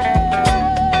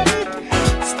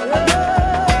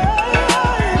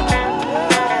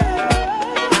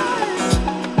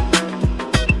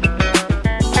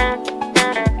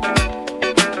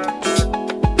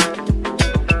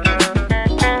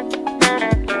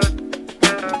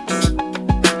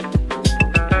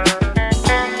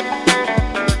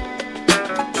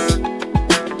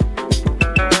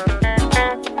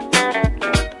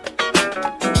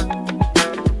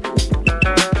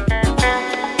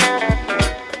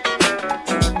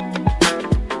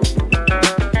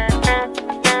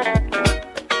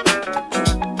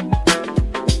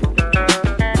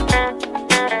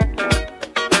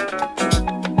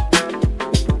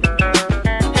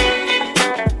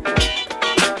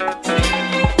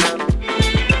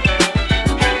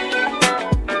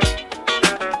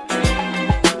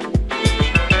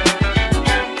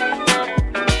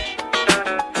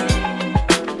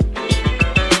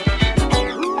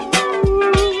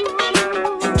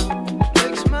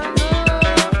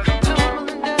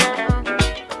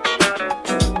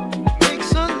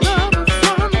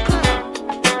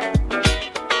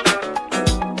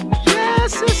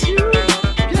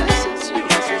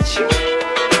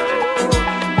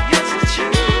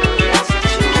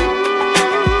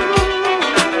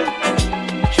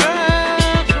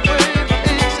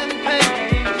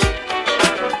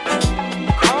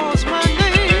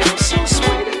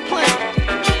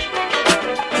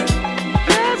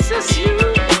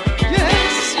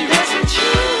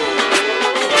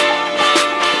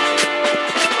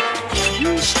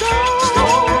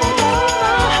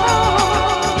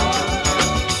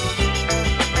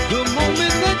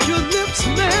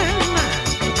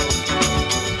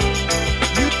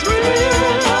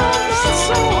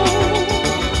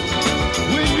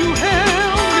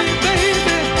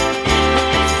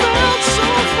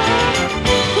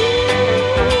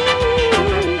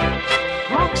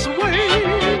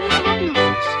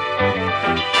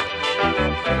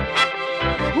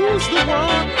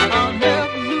 one I'll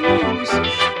never lose.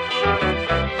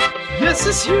 Yes,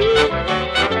 it's you.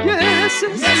 Yes,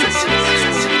 it's you.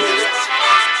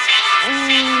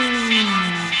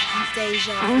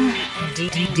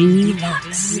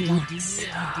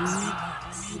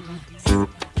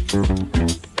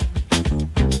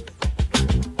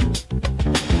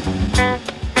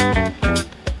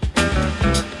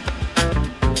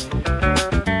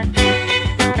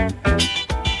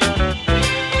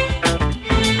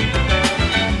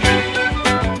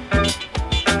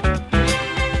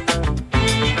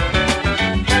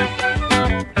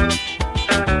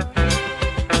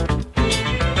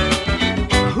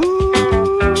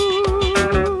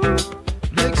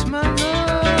 Makes my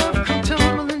love come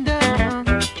tumbling down.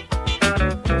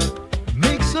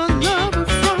 Makes a lover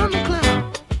from the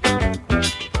cloud.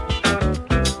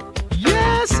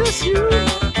 Yes, it's you.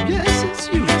 Yes, it's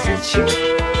you. Yes, it's you.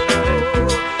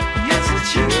 Yes,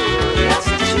 it's you. Yes,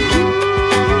 it's you.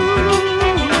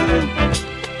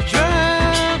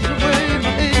 Drives away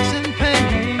my aches and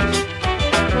pains.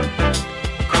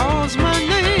 Calls my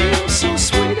name so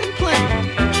sweet and plain.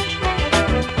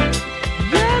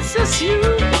 Yes, it's you.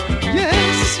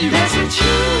 Yes, it's you. Yes, it's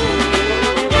you.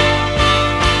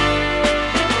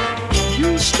 You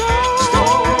stole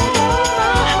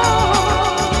my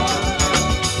heart.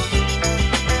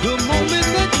 The moment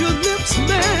that your lips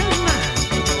met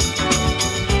mine,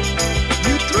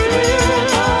 you thrilled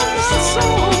my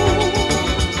soul.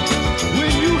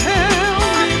 When you held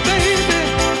me, baby,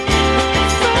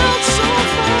 felt so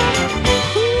fine.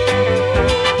 Ooh,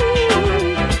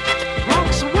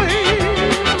 rocks away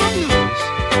my blues.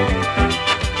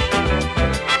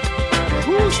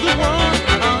 Who's the one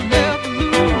I'll never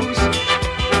lose?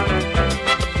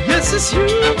 Yes, it's you.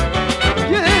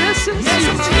 Yes,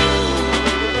 it's you.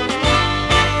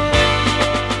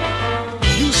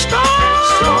 You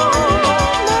stole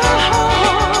my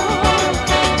heart.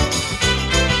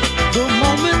 The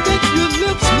moment that your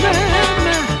lips met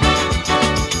mine,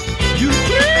 you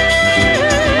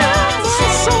thrilled my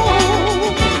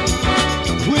soul.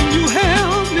 When you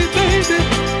held me, baby,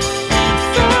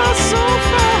 felt so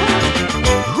fine.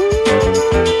 Ooh,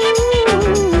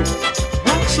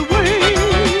 rocks away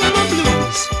my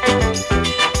blues.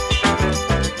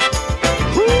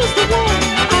 Who's the one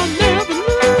I'll never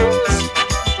lose?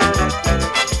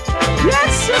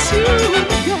 Yes, it's you.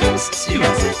 Yes, it's you.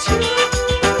 Yes, it's you.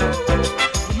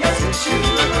 Yes, it's you.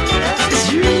 Yes, it's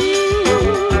you.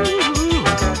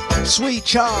 Sweet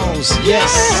Charles,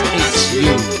 yes, it's you.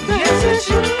 Yes, it's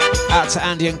you. Out to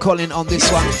Andy and Colin on this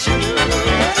one.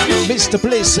 Mr.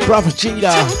 Bliss, Brother Gina.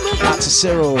 Out to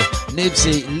Cyril,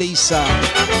 Nibsy, Lisa.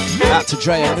 Out to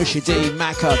Drea, Nushi D,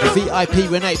 Maka, the VIP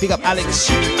Renee. Big up Alex,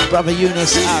 Brother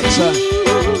Eunice. Out to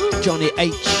Johnny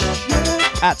H.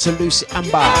 Out to Lucy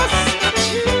Amber.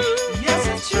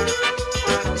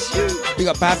 Big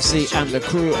up Babsy and the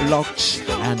crew locked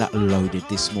and loaded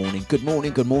this morning. Good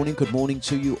morning, good morning, good morning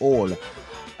to you all.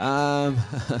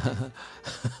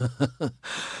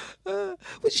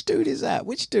 Which dude is that?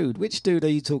 Which dude are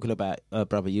you talking about,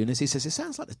 Brother Eunice? He says, it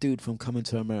sounds like the dude from Coming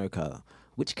to America.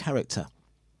 Which character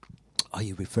are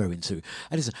you referring to?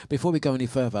 And listen, before we go any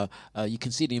further, you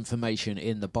can see the information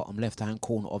in the bottom left-hand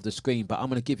corner of the screen, but I'm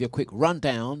going to give you a quick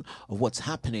rundown of what's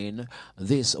happening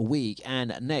this week.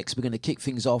 And next, we're going to kick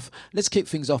things off. Let's kick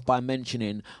things off by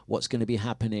mentioning what's going to be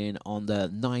happening on the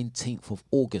 19th of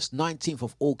August. 19th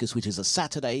of August, which is a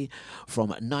Saturday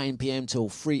from 9 p.m. till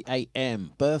 3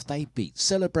 a.m. Birthday Beat,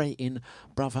 celebrating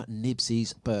Brother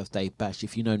Nibsy's birthday bash.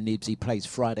 If you know Nibsy, plays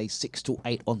Friday 6 till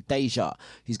 8 on Deja.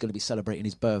 He's going to be celebrating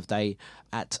his birthday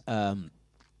at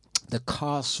the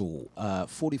Castle,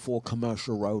 44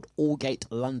 Commercial Road, Aldgate,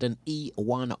 London,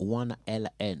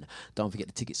 E11LN. Don't forget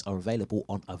the tickets are available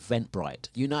on Eventbrite.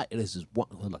 United as one.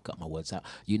 Well, I got my words out.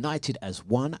 United as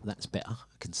one. That's better.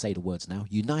 I can say the words now.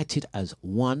 United as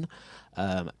one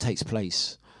takes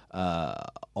place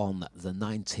on the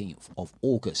 19th of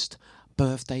August.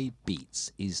 Birthday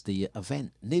Beats is the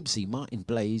event. Nibsy, Martin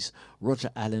Blaze, Roger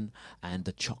Allen, and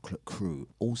the Chocolate Crew.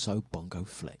 Also Bongo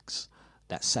Flex.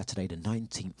 That's Saturday the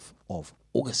 19th of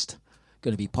August.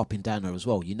 Going to be popping down there as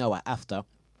well. You know, after.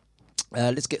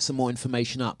 Let's get some more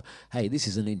information up. Hey, this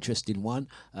is an interesting one.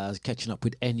 Catching up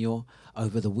with Enyo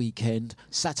over the weekend.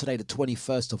 Saturday the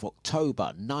 21st of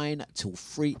October, 9 till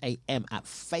 3 a.m. at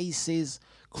Faces,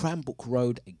 Cranbrook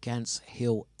Road, Gants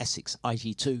Hill, Essex,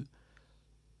 IG2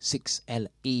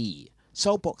 6LE.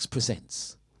 Soulbox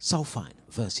presents Soul Fine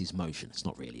versus Motion. It's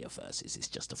not really a versus, it's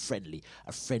just a friendly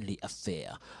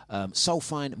affair. Soul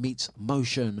Fine meets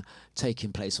Motion,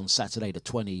 taking place on Saturday the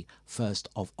 21st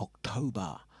of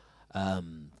October.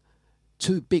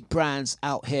 Two big brands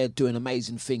out here doing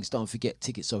amazing things. Don't forget,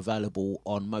 tickets are available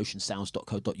on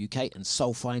motionsounds.co.uk and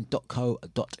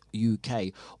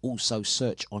soulfind.co.uk. Also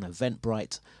search on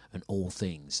Eventbrite and all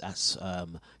things. That's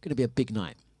going to be a big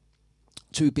night.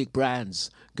 Two big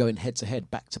brands going head to head,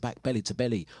 back to back, belly to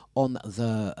belly on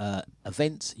the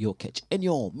event. You'll catch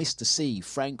Enyor, Mr. C,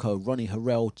 Franco, Ronnie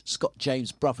Harrell, Scott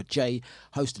James, Brother J,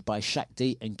 hosted by Shaq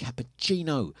D and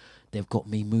Cappuccino. They've got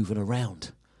me moving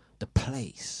around the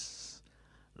place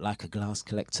like a glass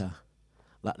collector,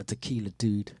 like the tequila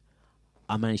dude.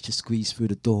 I managed to squeeze through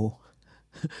the door.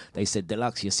 They said,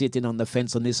 Dlux, you're sitting on the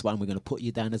fence on this one. We're going to put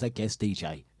you down as a guest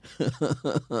DJ.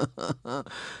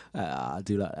 I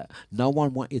do like that. No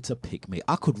one wanted to pick me.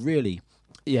 I could really...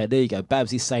 Yeah, there you go.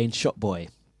 Babsy's saying, Shot Boy.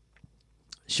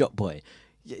 Shot Boy.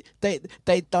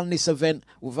 They done this event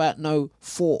without no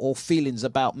thought or feelings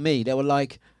about me. They were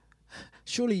like,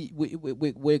 surely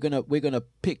we're gonna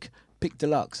pick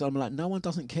Dlux. I'm like, no one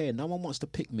doesn't care. No one wants to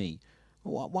pick me.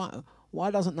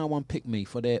 Why doesn't no one pick me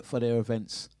for their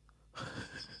events?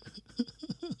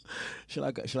 Shall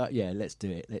I go? Yeah, let's do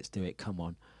it. Come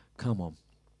on.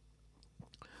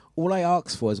 All I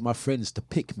ask for is my friends to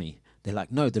pick me. They're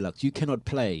like, no, Dlux, you cannot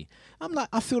play. I'm like,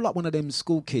 I feel like one of them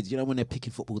school kids, when they're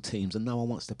picking football teams and no one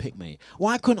wants to pick me.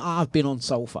 Why couldn't I have been on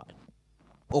Soulfind?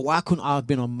 Or why couldn't I have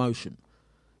been on Motion?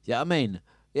 Yeah, I mean,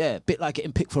 yeah, a bit like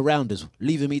getting picked for rounders,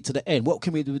 leaving me to the end. What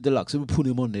can we do with Dlux? We'll put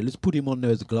him on there. Let's put him on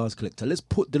there as a glass collector. Let's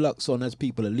put Dlux on as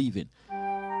people are leaving.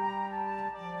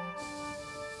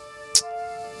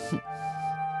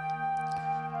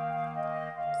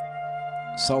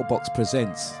 Soulbox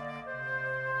presents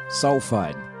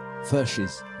Soulfind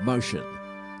versus Motion,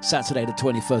 Saturday the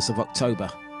 21st of October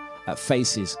at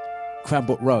Faces,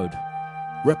 Cranbrook Road.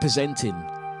 Representing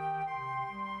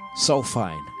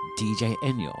Soulfind, DJ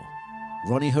Enyor,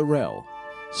 Ronnie Harrell,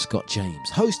 Scott James,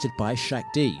 hosted by Shaq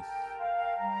D.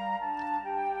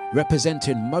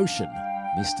 Representing Motion,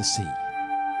 Mr. C,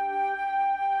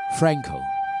 Franco,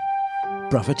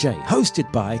 Brother J,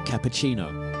 hosted by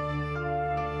Cappuccino.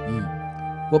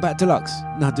 What about Dlux?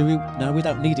 No, we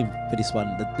don't need him for this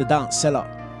one. The dance seller.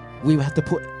 We have to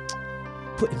put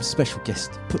him special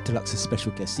guest. Put Dlux as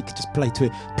special guest. He could just play to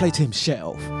him, shut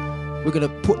off. We're gonna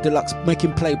put Dlux, make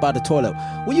him play by the toilet.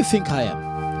 What do you think I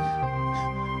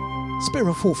am? Spare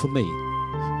a thought for me.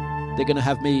 They're gonna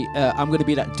have me. I'm gonna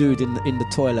be that dude in the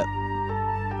toilet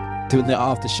doing the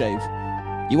aftershave.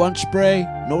 You want spray?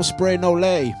 No spray, no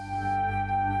lay.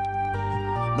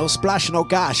 No splash, no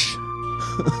gash.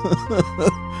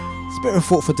 Spare a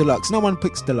thought for Dlux. No one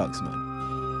picks Dlux,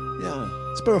 man. Yeah,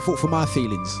 spare a thought for my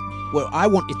feelings. Well, I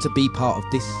wanted to be part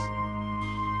of this.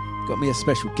 Got me a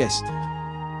special guest.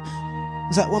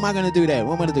 What am I going to do there?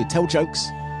 What am I going to do? Tell jokes?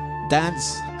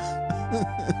 Dance?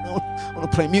 I want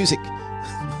to play music.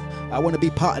 I want to be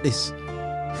part of this.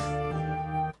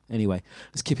 Anyway,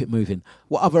 let's keep it moving.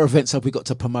 What other events have we got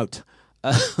to promote?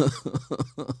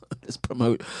 Let's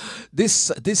promote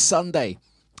this Sunday.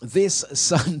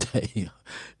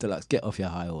 Dlux, get off your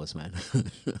high horse, man.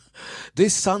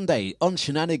 This Sunday, on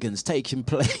Shenanigans, taking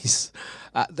place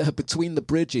at Between the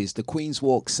Bridges, the Queen's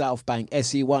Walk, South Bank,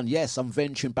 SE1. Yes, I'm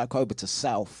venturing back over to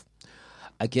South.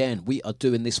 Again, we are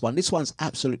doing this one. This one's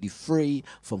absolutely free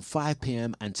from 5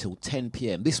 p.m. until 10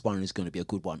 p.m. This one is going to be a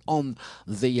good one. On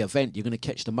the event, you're going to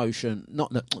catch the motion,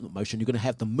 not the motion, you're going to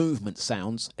have the movement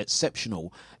sounds,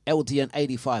 exceptional. LDN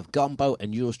 85 Gumbo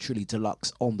and yours truly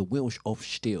Dlux on the Wheels of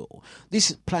Steel.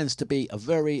 This plans to be a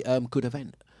very good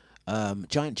event.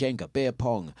 Giant Jenga, Beer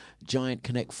Pong, Giant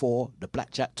Connect 4, the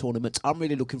Blackjack tournament. I'm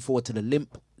really looking forward to the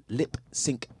lip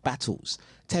sync battles,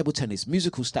 table tennis,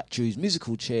 musical statues,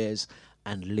 musical chairs,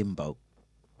 and limbo.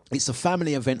 It's a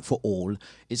family event for all.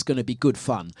 It's going to be good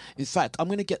fun. In fact, I'm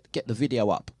going to get the video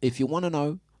up. If you want to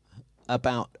know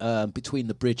about Between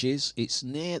the Bridges, it's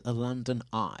near the London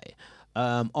Eye.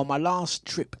 On my last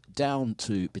trip down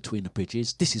to Between the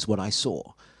Bridges, this is what I saw.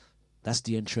 That's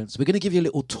the entrance. We're going to give you a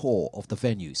little tour of the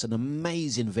venue. It's an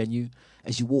amazing venue.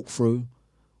 As you walk through.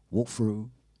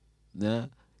 Yeah.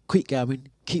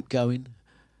 Keep going.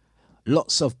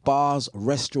 Lots of bars,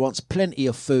 restaurants, plenty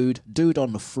of food. Dude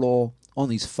on the floor,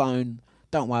 on his phone.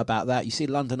 Don't worry about that. You see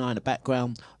London Eye in the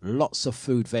background. Lots of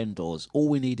food vendors. All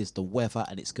we need is the weather,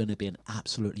 and it's going to be an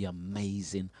absolutely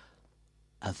amazing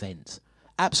event.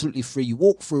 Absolutely free. You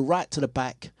walk through right to the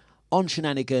back on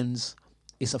Shenanigans.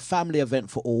 It's a family event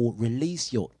for all.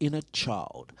 Release your inner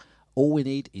child. All we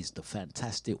need is the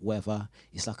fantastic weather.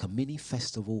 It's like a mini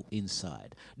festival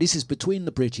inside. This is Between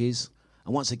the Bridges.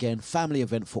 And once again, family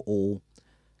event for all.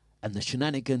 And the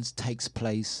Shenanigans takes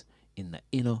place in the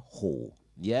inner hall.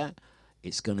 Yeah?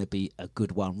 It's going to be a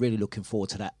good one. Really looking forward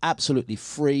to that. Absolutely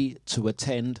free to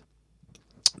attend.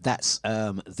 That's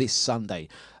this Sunday.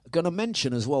 Going to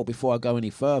mention as well before I go any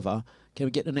further. Can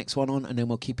we get the next one on and then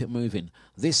we'll keep it moving?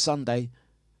 This Saturday,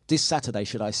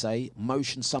 should I say,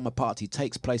 Motion Summer Party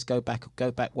takes place. Go back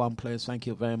one, please. Thank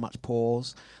you very much.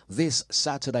 Pause. This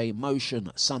Saturday,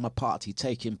 Motion Summer Party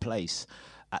taking place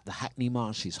at the Hackney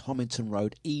Marshes, Homington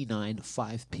Road, E9,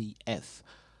 5PF.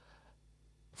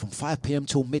 From 5 p.m.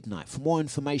 till midnight. For more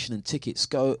information and tickets,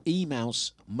 go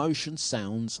emails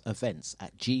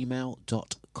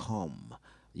motionsoundsevents@gmail.com.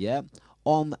 Yeah?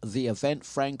 On the event,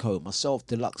 Franco, myself,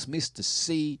 Dlux, Mr.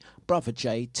 C, Brother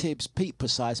J, Tibbs, Pete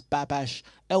Precise, Babash,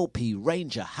 LP,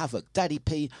 Ranger, Havoc, Daddy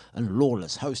P, and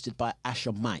Lawless, hosted by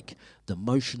Asher Mike. The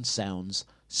Motion Sounds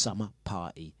Summer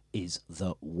Party is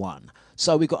the one.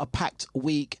 So we got a packed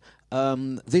week.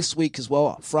 This week as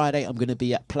well, Friday, I'm going to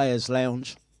be at Players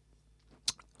Lounge.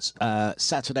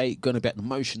 Saturday, going to be at the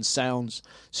Motion Sounds.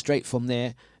 Straight from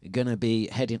there, going to be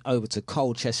heading over to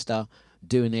Colchester,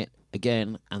 doing it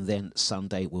again, and then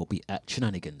Sunday we'll be at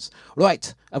Shenanigans.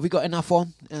 Right, have we got enough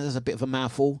on? There's a bit of a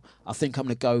mouthful. I think I'm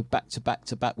going to go back to back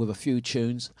to back with a few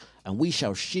tunes, and we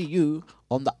shall see you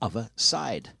on the other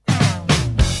side.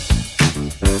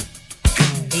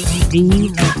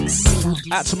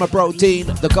 Dlux. Out to my bro Dean,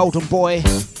 the golden boy.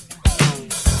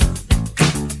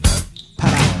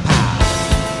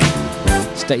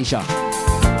 Stay sharp.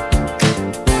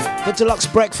 The Deluxe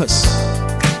Breakfast.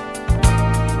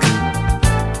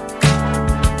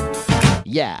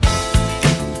 Yeah.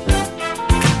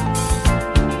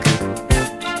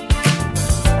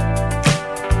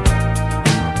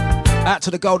 Out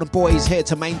to the golden boys here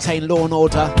to maintain law and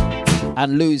order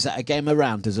and lose at a game of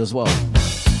rounders as well.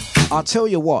 I'll tell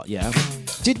you what, yeah.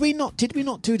 Did we not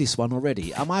do this one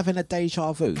already? Am I having a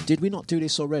deja vu? Did we not do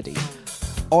this already?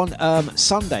 On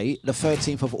Sunday, the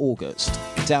 13th of August,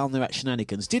 down there at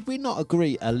Shenanigans, did we not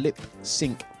agree a lip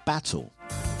sync battle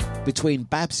between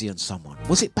Babsy and someone?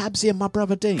 Was it Babsy and my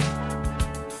brother Dean?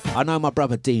 I know my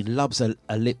brother Dean loves a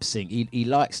lip sync. He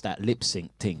likes that lip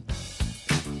sync thing.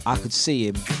 I could see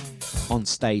him on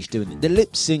stage doing it. The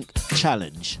lip sync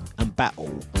challenge and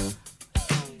battle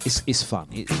is fun.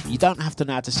 You don't have to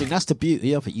know how to sing. That's the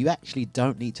beauty of it. You actually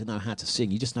don't need to know how to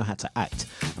sing. You just know how to act.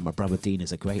 And my brother Dean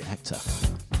is a great actor.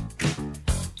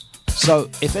 So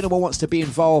if anyone wants to be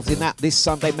involved in that this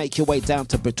Sunday, make your way down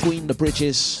to Between the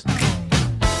Bridges.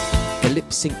 The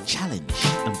lip sync challenge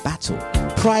and battle.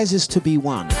 Prizes to be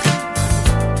won.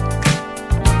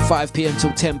 5 p.m.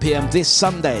 till 10 p.m. this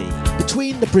Sunday.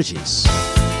 Between the Bridges.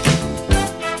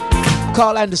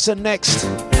 Carl Anderson next.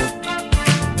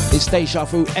 It's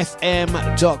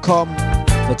dejavufm.com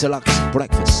for Deluxe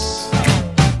Breakfast.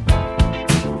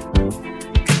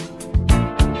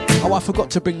 Oh, I forgot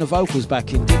to bring the vocals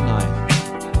back in, didn't I?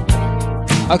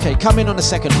 Okay, come in on the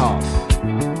second half.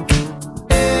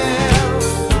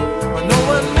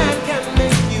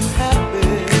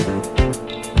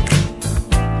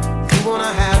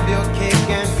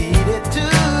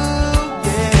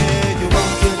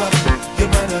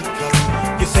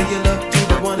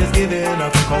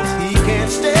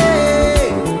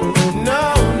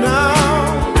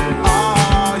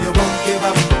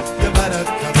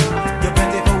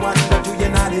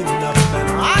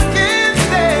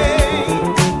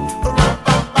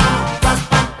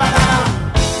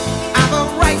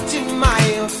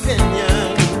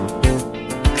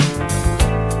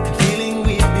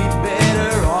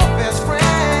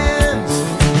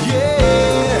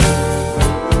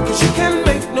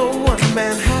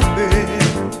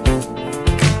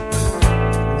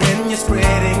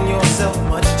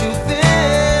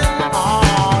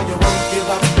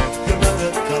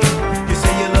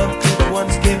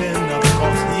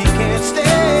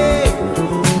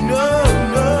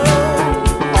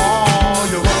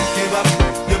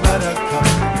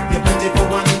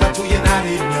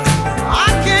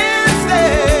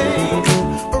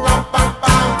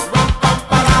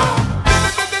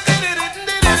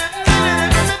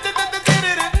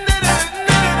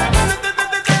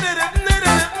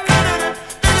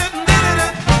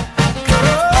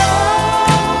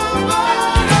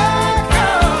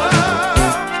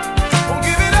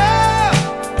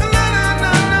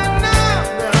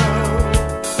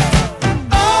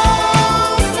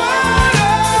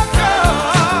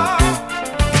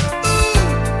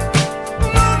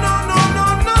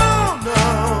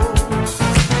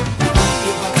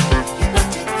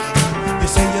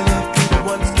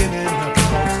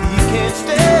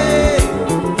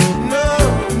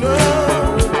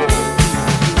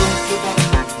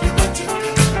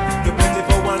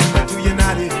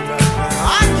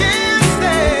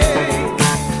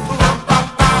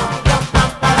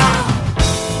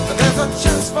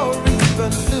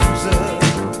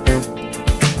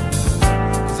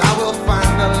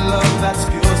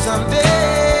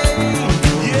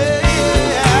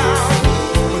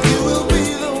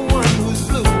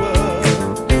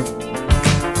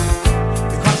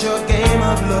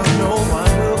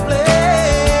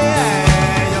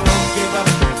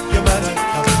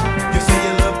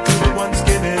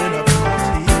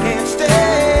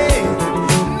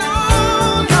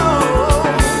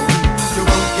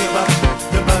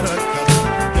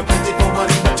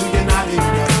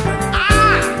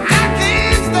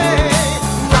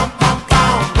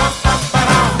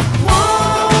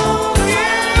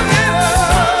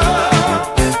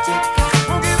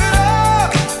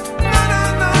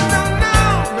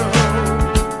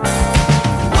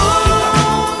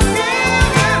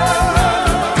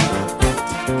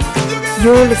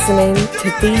 You're listening to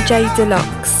DJ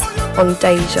Dlux on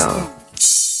Deja.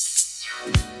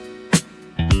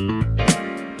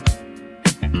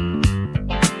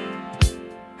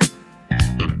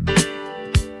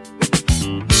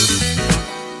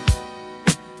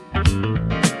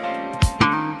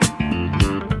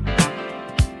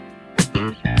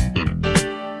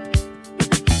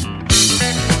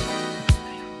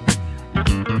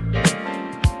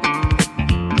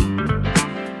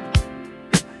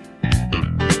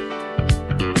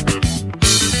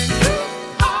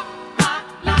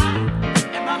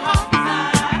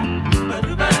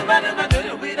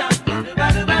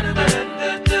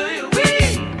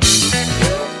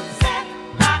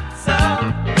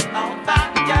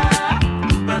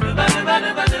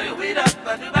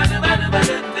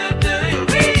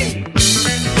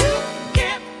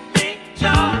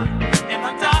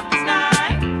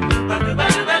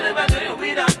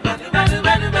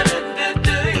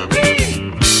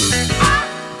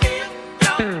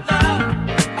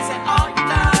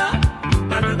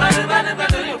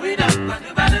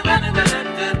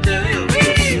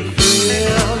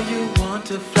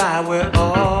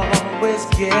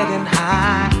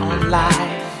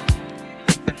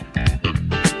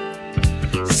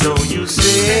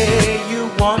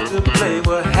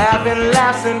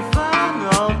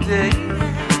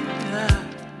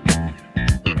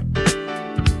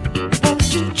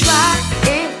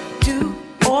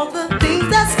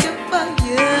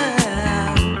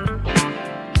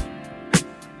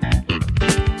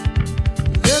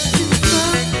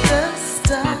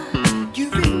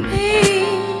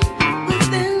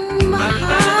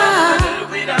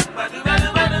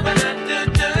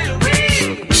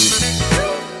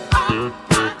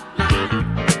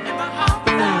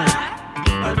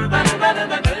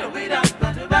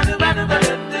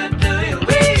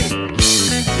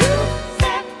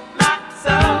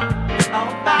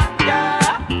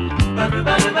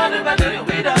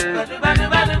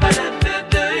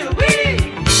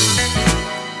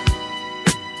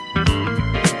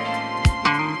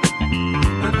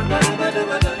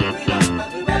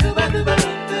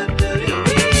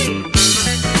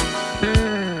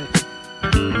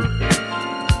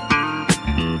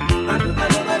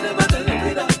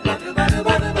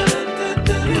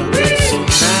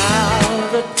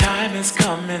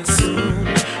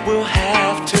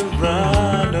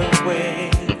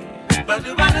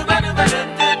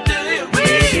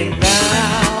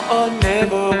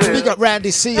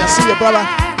 See you, brother.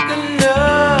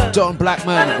 Don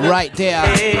Blackman, right there.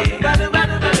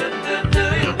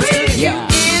 Yeah.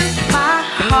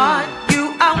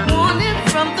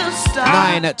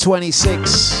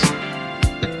 9:26.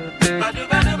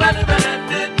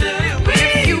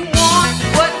 If you want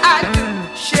what I do,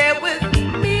 share with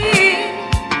me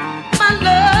my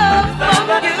love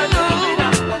from you.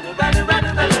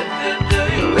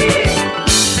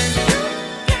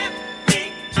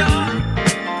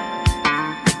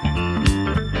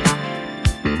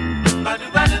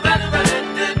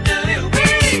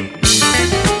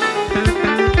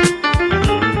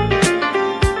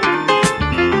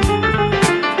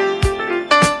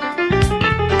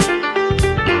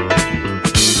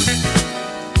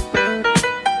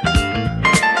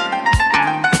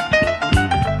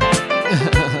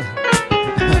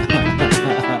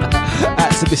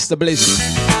 Mr. Bliss.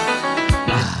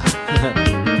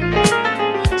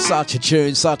 Such a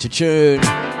tune, such a tune.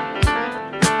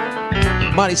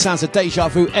 Mighty sounds of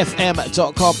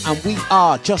dejavufm.com, and we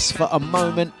are just for a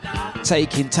moment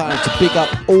taking time to big up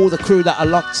all the crew that are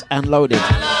locked and loaded.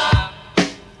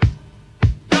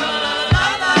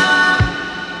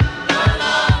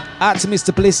 Out to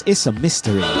Mr. Bliss, it's a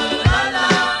mystery.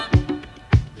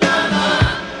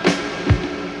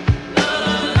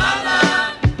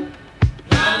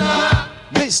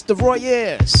 Mr. Roy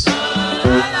Ayers.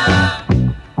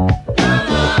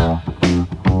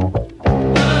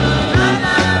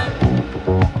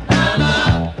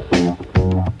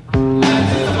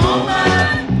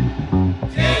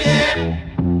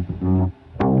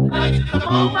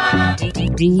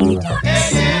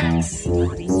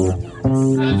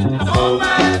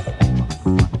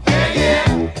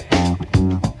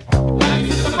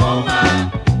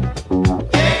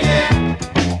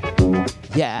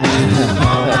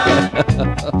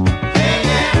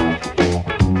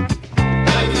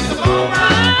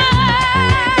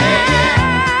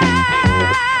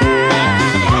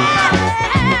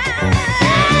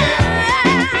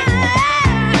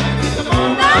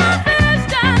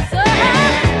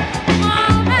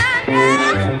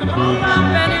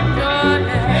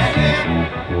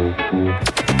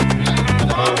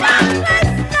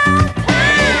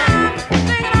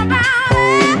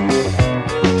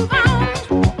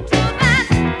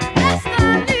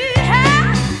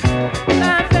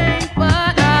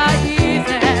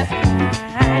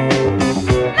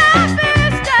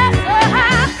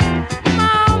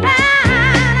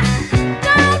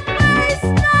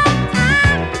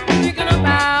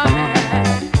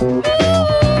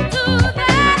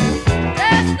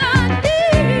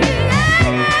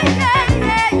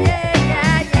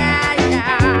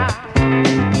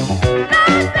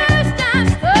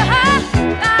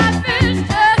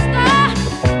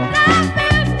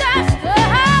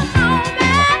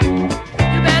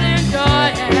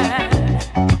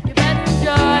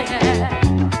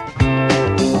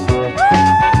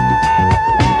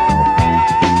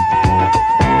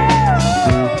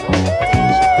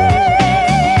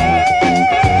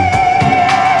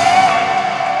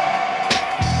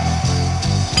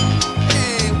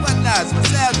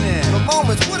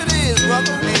 moments. What it is,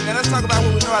 brother? Hey, man, let's talk about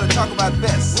what we know how to talk about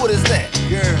best. What is that?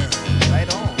 Girl.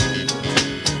 Right on.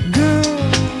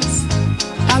 Girls,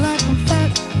 I like them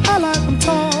fat, I like them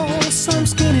tall, some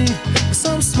skinny,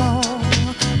 some small.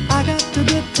 I got to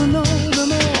get to know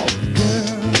them all.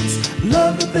 Girls,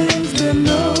 love the things they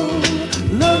know,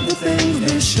 love the things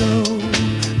they show.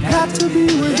 Got to be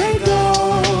where they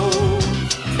go.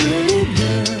 Pretty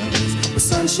girls with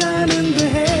sunshine in their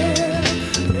hair,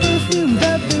 the perfume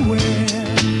that they wear.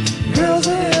 Girls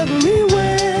are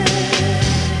everywhere.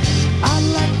 I'd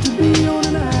like to be on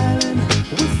an island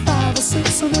with 5 or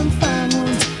 6 of them fine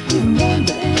ones. Even though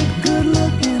they ain't good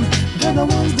looking, they're the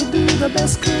ones that do the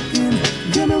best cooking.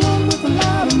 Give me one with a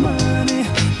lot of money,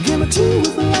 give me 2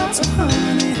 with lots of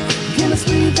honey, give me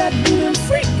 3 that do them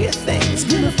freaky things,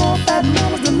 give me 4 fat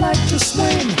mamas that like to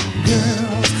swing.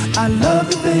 Girls, I love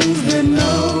the things they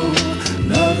know,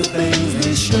 love the things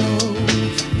they show.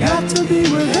 Got to be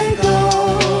where they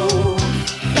go.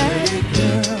 Fat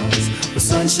girls with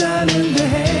sunshine in their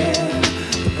hair,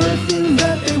 the perfume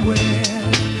that they wear.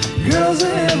 Girls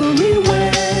are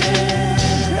everywhere.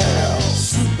 Girls,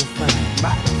 super fine,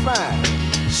 Mighty fine.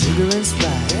 sugar and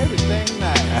spice. Everything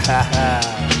nice.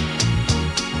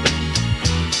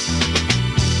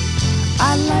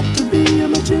 I like to be a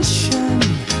magician,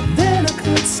 then I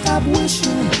could stop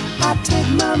wishing. I'd take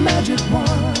my magic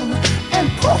wand and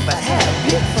poof, I have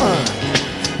big fun.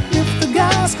 If the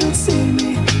guys could see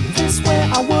me, they swear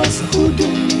I was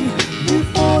Houdini.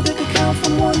 Before they could count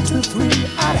from 1 to 3,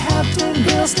 I'd have 10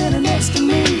 girls standing next to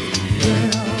me.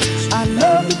 Girls, I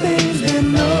love the things they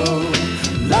know,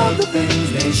 love the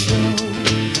things they show.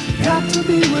 Got to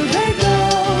be where they go.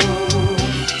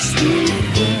 Sweet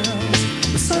girls,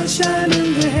 the sunshine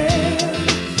in their hair,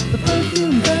 the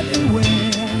perfume that they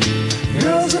wear.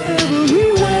 Girls are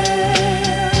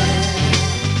everywhere.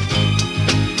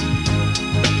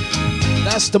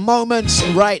 That's the moments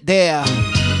right there.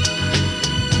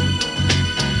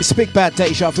 It's Big Bad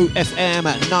Deja Vu FM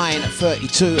at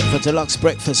 9:32 for Deluxe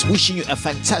Breakfast. Wishing you a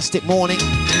fantastic morning.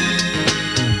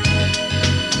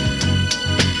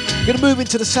 Gonna move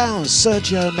into the sounds.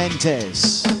 Sergio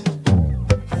Mendes.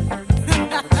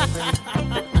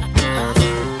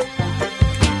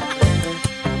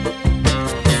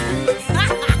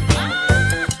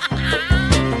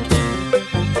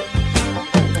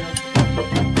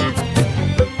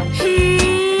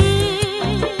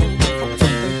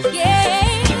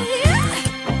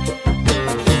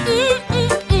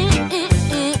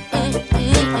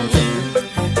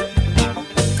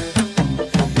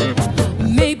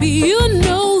 Maybe you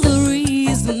know the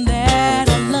reason that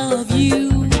I love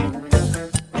you.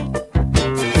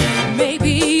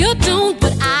 Maybe you don't,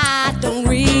 but I don't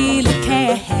really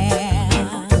care.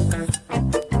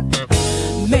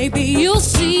 Maybe you'll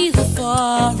see the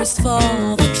forest for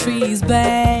the trees,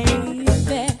 baby.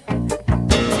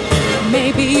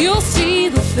 Maybe you'll see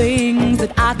the things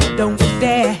that I don't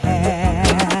dare.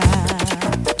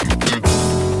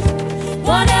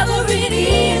 Whatever it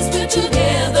is, we're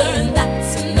together and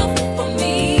that's enough for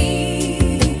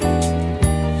me.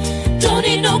 Don't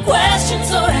need no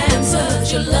questions or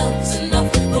answers, your love's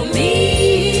enough for me.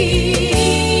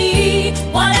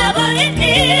 Whatever it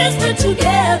is, we're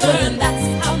together and that's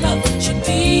how love should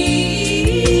be.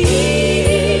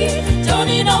 Don't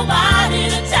need nobody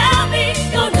to tell me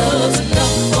your love's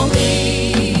enough for me.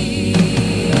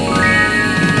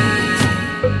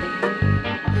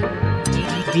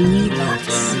 Dlux.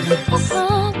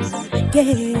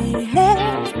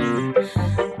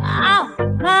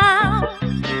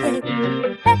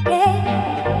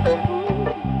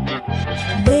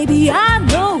 Baby, I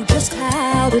know just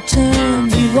how to turn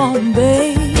you on,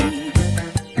 babe.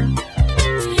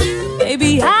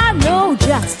 Baby, I know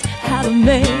just how to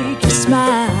make you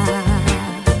smile.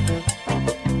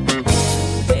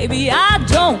 Baby, I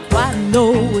don't quite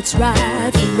know what's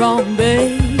right or wrong,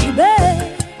 baby.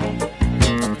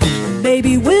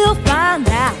 Baby, we'll find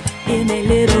out in a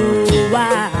little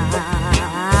while.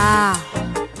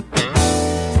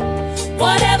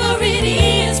 Whatever it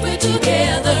is, we're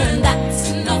together and that's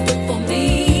enough for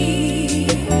me.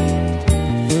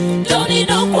 Don't need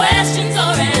no questions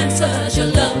or answers, your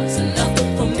love's enough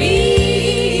for me.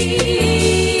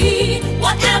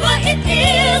 Whatever it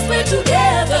is, we're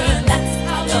together and that's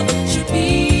how love should be.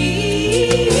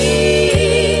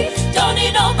 Don't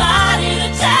need nobody to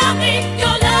tell me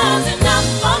your love's enough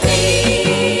for me.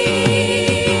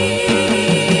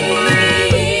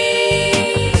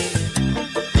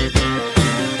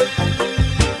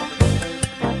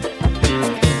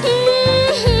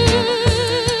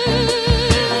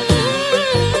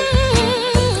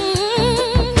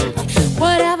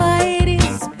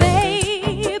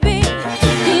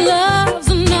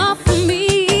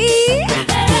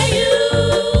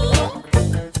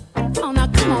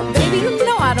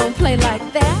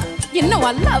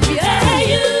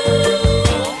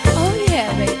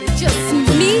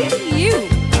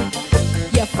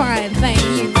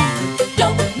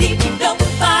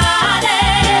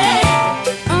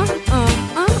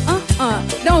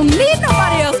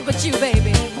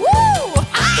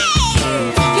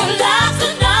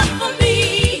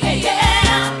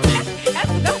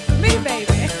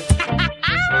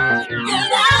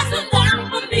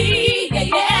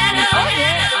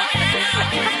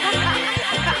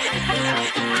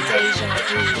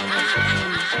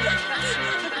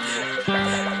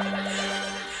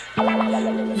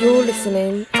 You're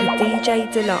listening to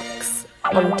DJ Dlux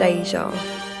on Deja.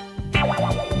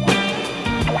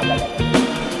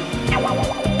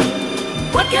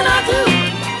 What can I do?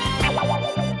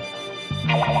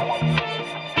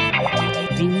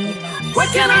 What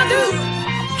can I do?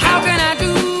 How can I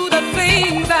do the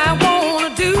things I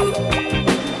wanna do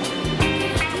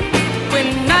when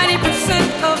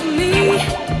 90% of me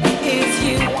is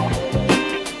you?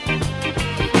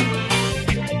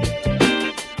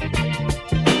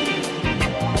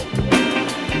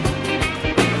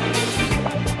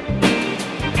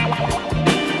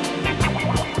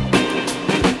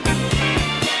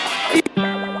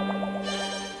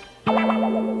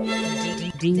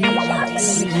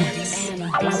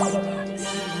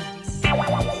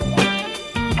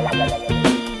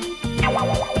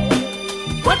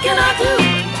 What can I do?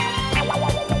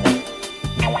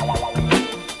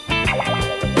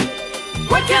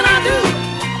 What can I do?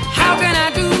 How can I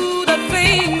do the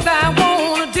things I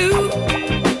wanna do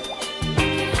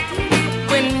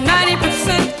when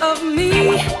 90% of me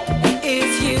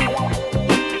is you?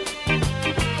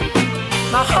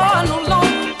 My heart no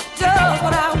longer does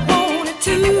what I want it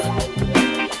to,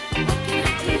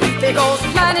 because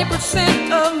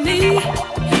 90% of me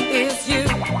is you.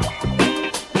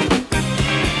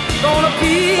 Gonna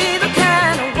be the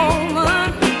kind of woman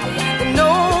that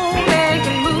no man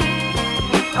can move.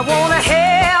 I wanna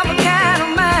have the kind of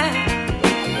mind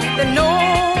that no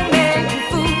man can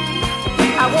fool.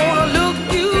 I wanna look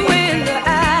you in the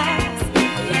eyes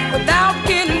without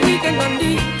getting weak in my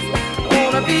knees. I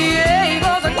wanna be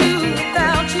able to do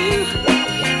without you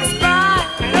in spite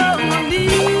of my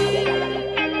needs.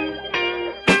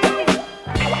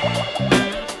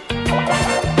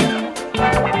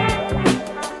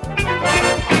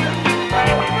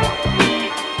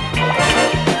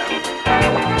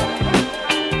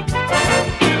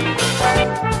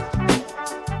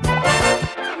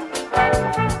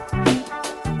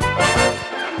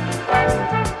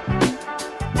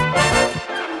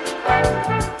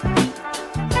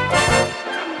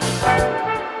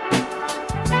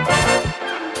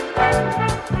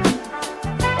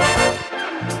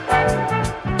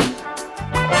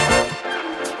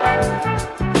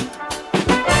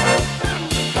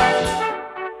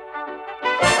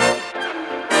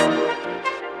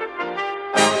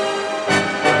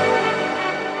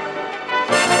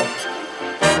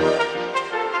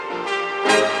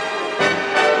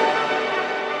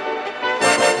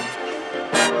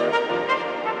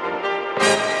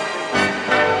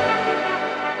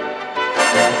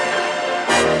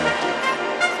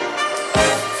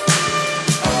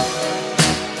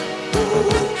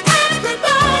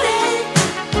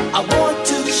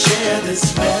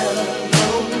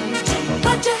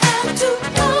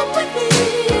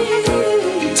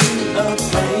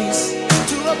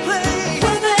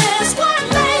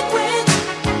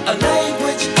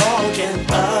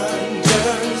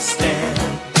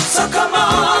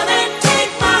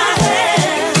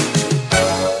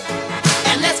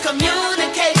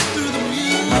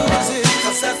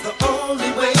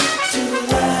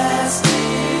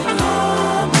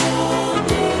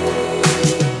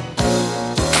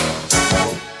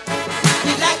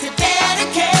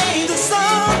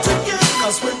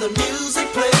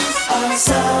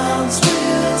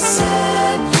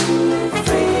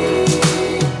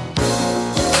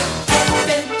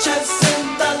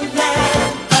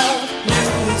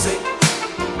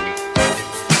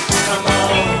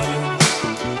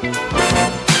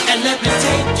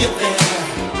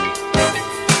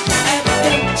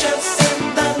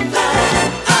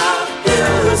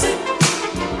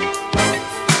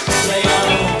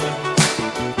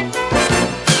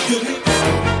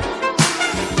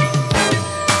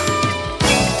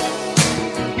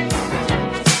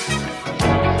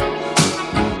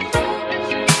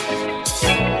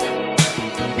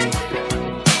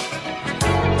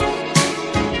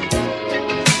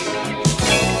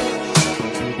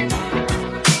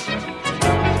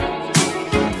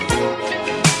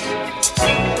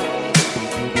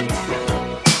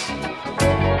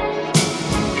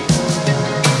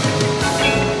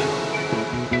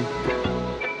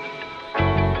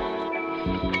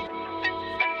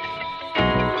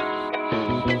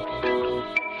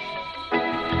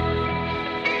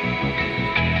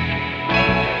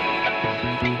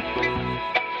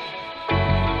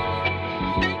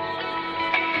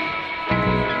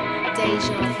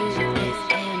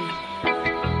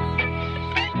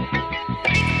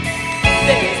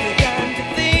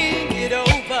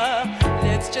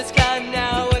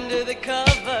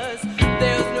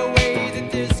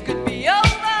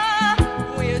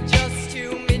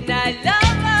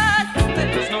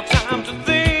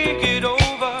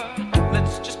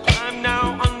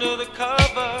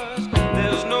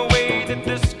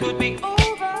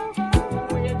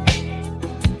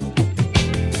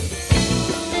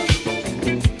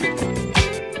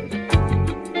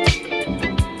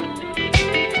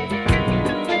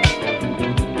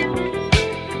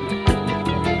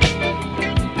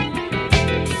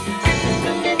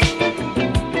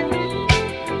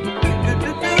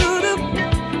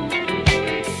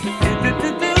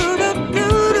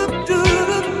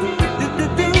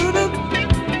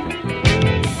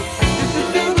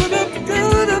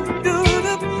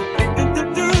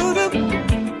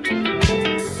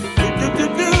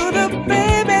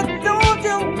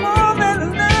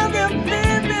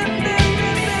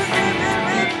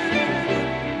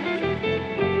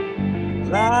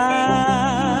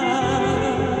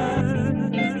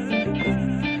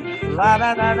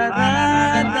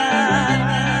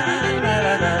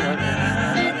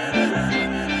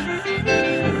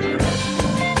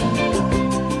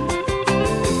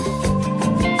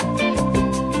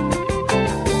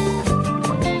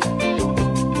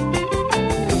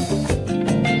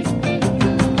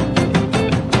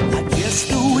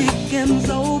 weekend's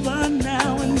over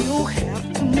now and you'll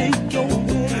have to make your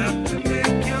way.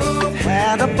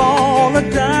 Had a ball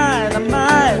of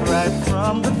dynamite right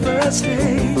from the first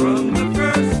day.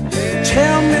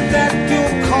 Tell me that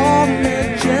you'll call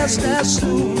me just as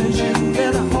soon as you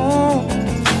get home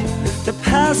to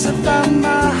pacify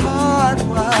my heart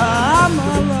while I'm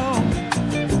alone.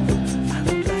 I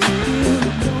don't like being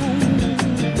alone.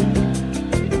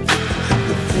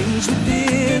 The things we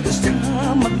did this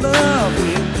time of love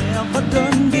we've never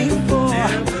done before.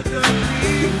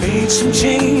 You made some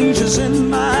changes in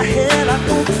my head. I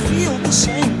don't feel the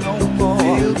same no more.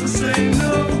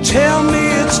 Tell me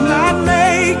it's not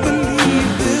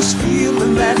make-believe, this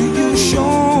feeling that you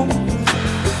show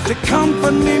to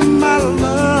comfort me, my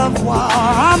love, while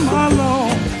I'm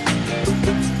alone.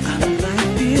 I don't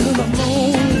like being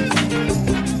alone.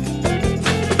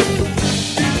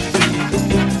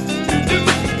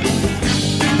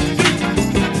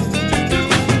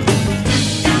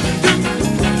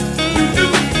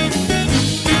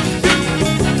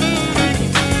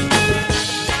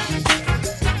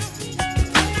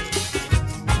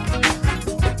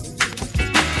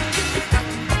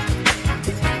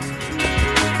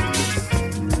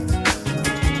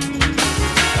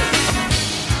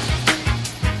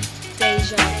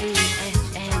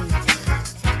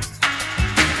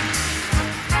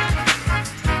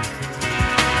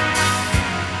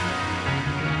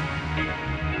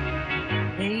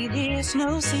 It's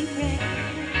no secret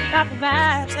about the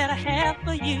vibes that I have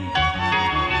for you.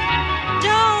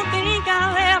 Don't think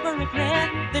I'll ever regret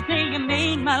the day you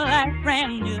made my life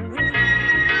brand new.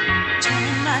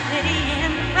 Turn my day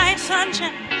into bright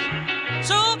sunshine.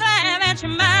 So glad that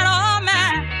you're mine, oh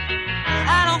mine.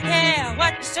 I don't care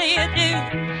what you say or do,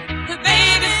 'cause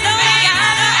baby, so I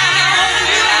know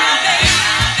you, baby.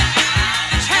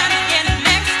 Trying to get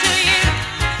next to you.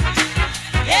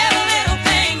 Every little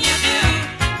thing you do.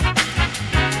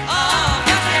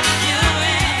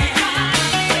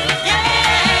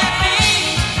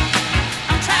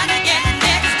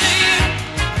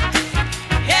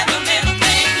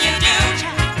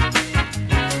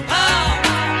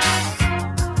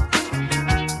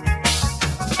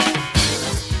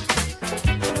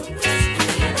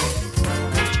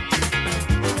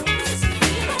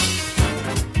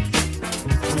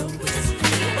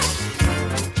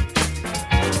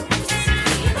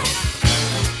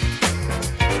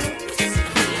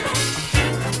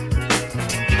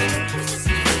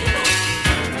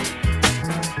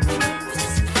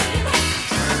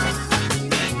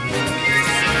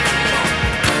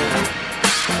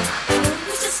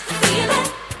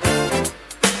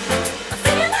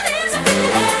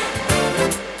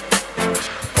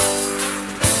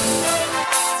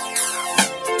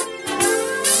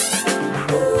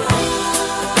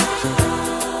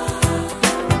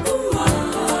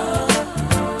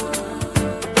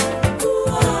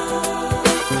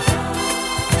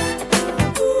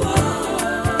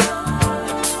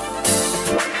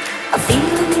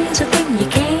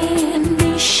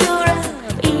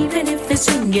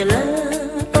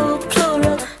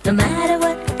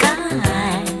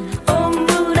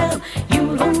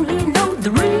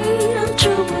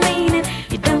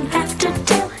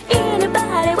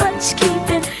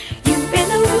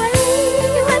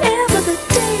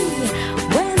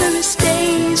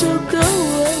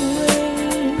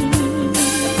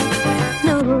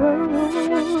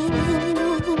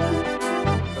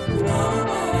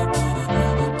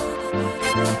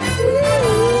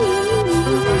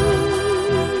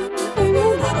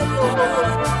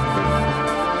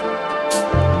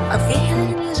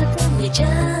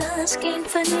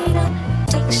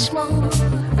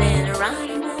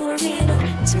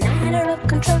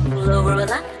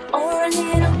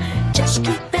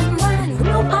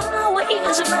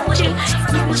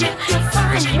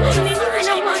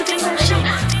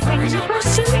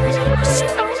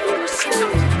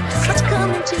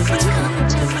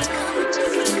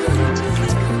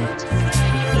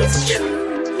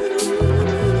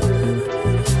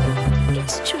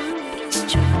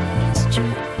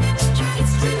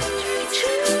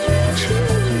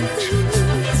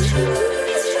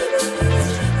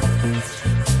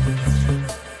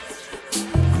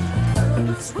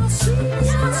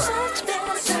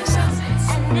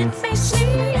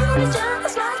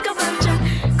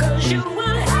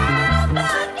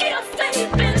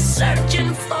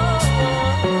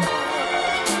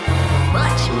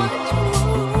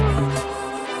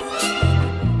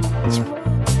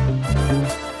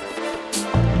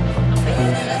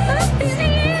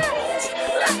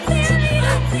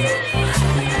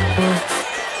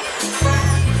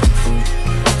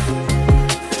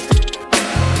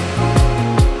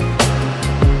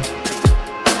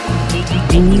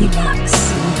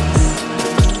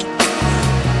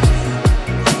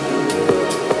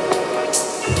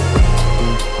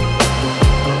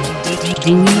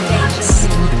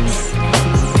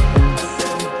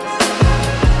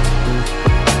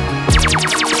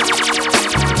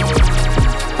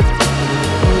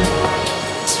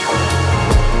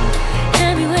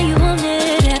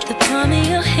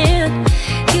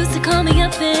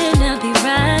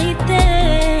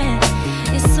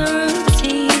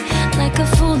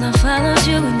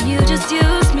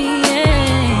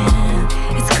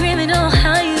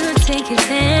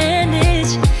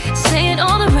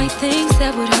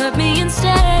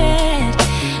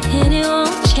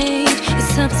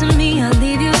 up to me, I'll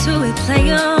leave you to it. Play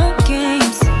your own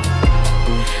games.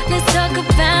 Let's talk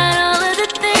about all of the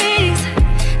things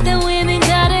that women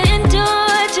gotta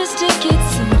endure just to get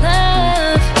some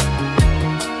love.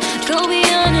 Go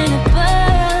beyond and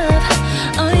above.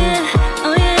 Oh yeah,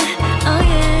 oh yeah, oh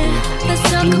yeah. Let's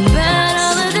talk about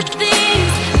all of the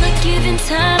things like giving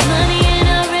time, money, and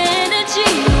our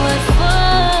energy. What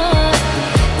for?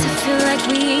 To feel like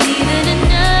we ain't even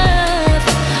enough.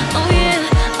 Oh yeah,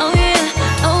 oh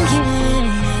yeah, oh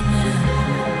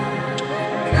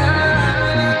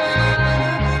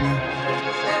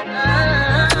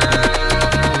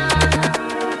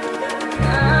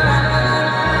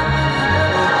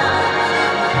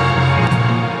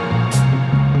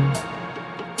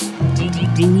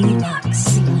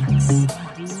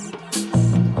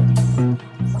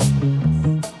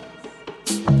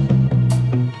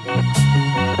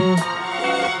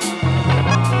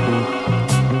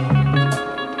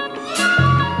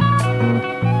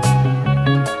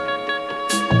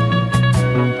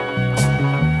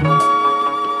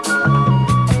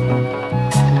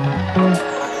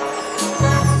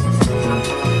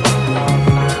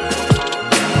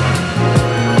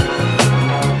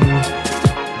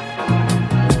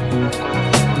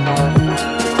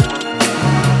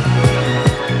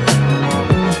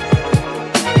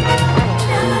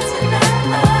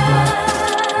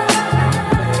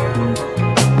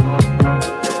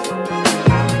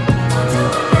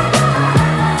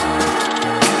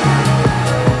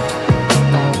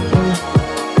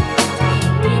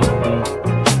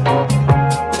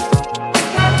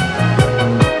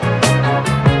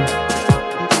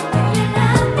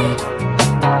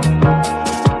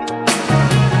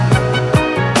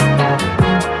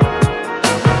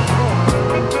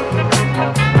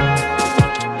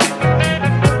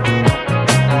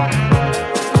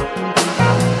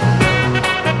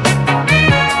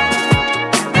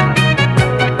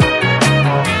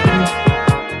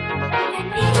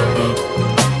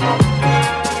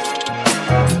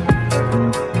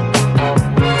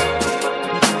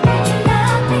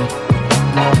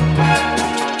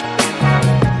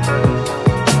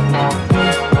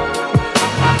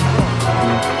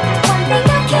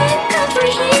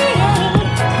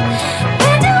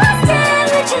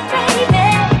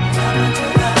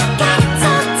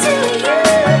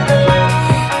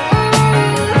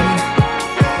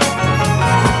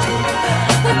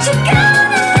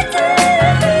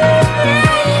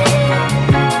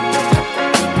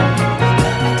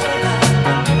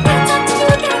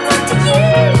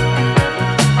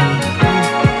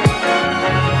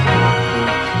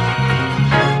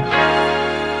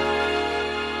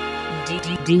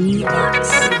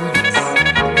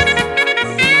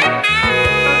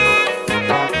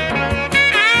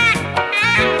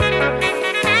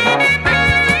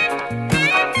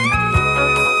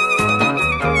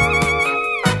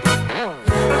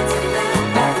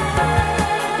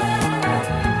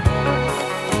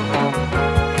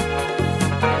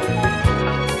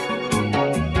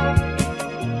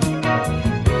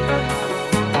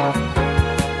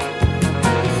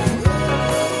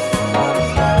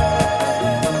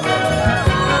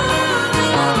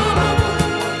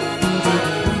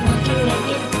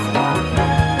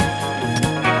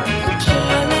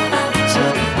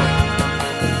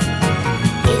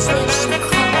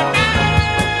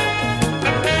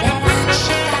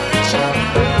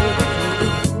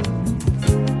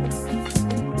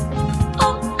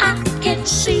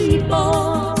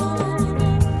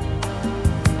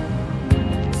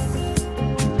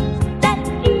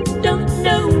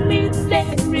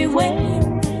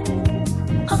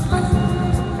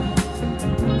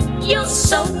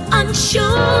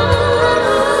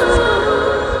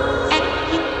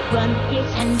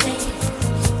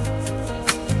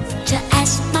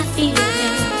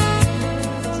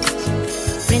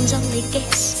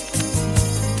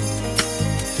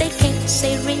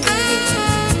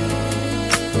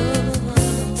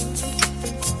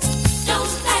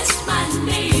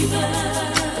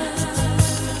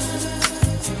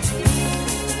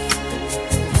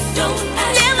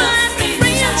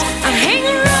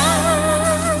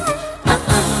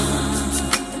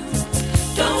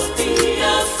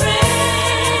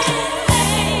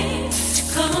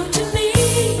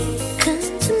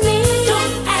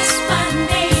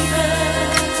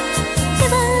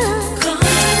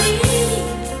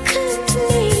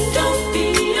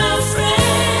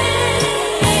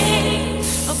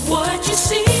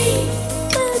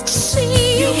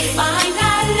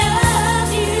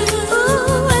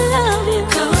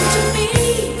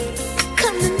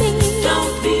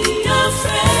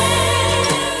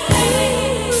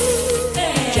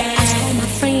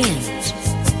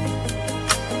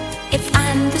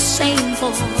the same,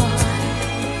 boy.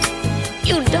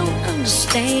 You don't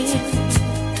understand.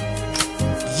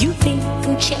 You think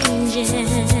I'm changing.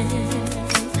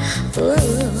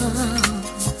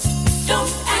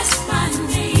 Don't ask my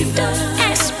neighbor. Don't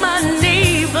ask my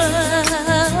neighbor.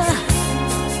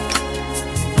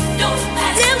 Don't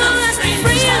ask never my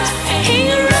friends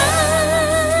hang around.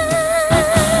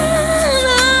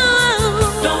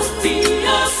 Don't be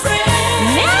afraid.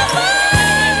 Never.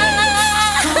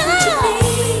 Come to me.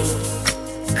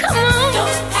 Come on.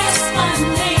 Don't ask my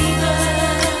neighbor.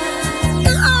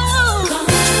 Oh. Come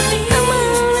to me. Come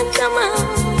on, come on.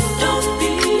 Don't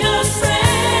be afraid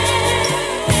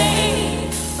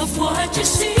of what you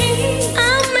see.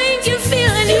 I'll make you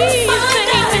feel at ease,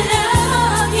 baby. I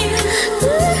love you.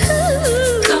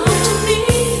 Come to me.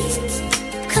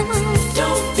 Come on.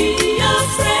 Don't be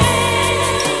afraid.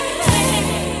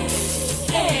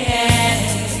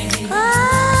 Oh,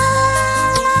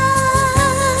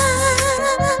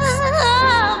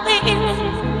 baby.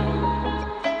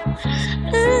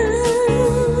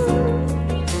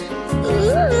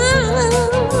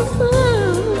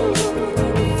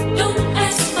 Don't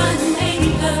ask my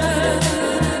neighbor.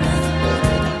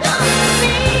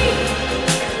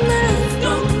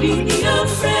 Don't be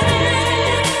afraid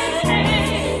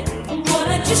of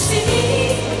what you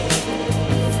see.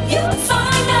 You'll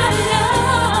find I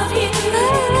love you.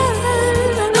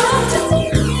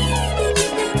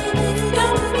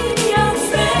 Don't be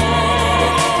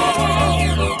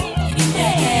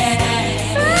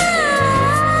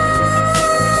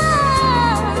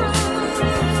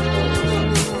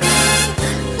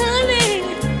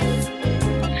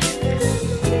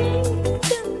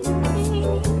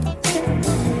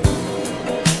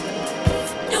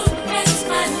Don't ask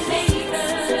my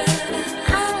neighbor.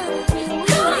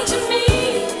 Come to me.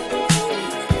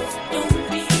 Don't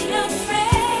be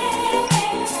afraid.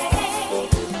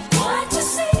 What you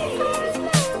see,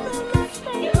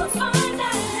 you'll find I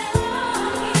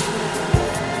love you.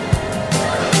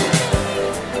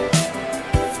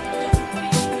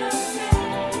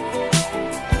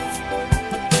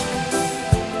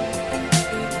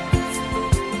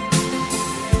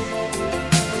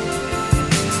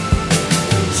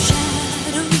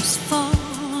 Shadows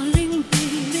falling,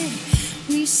 baby.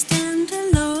 We stand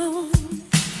alone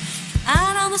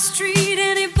out on the street.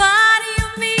 Anybody you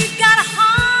meet got a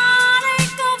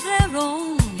heartache of their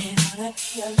own.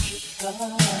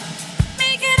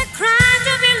 Make it a crime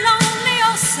to be lonely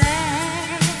or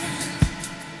sad.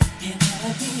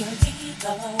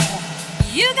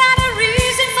 You got a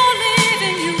reason for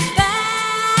living. You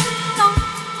battle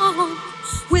on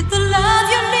with the love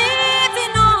you're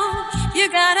living on. You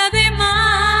gotta be mine.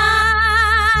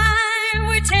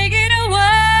 We take it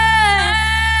away.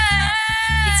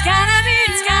 It's gotta be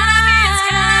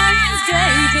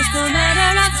day, just a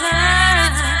matter of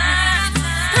time.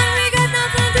 And we got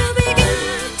nothing to be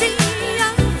guilty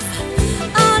of.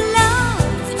 Our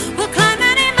love will climb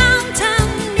any mountain,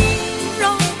 near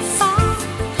or far.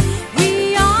 We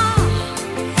are,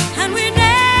 and we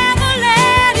never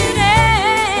let it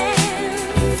end.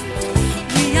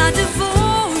 We are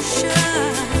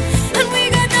devotion, and we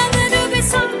got nothing to be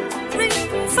sorry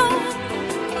for.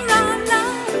 Our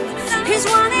love is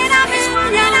one in a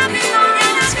million.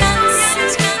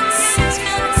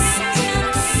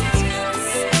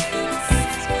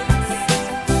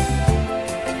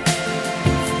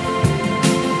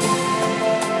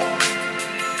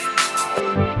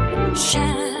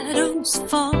 Shadows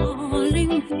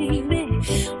falling, baby.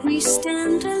 We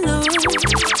stand alone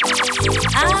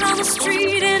out on the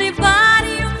street.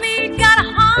 Anybody you meet got a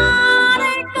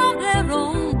heartache of their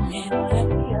own.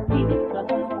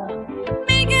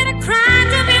 Make it a crime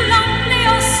to be lonely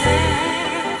or sad.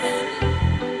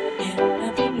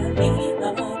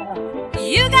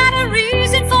 You got a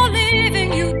reason for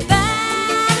living. You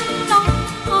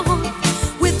battle on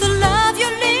with the love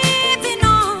you're living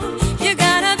on. You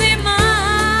gotta be mine.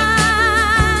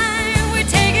 We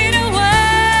take it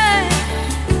away.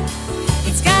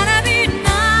 It's gotta be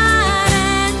night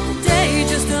and day,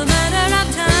 just a matter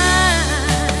of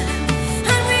time.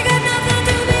 And we got nothing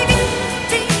to be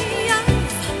guilty of.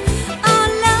 Our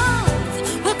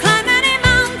love will climb any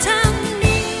mountain,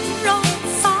 near or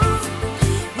far.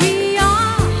 We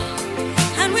are,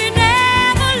 and we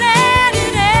never let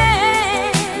it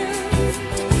end.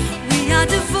 We are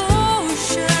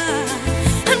devotion,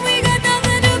 and we got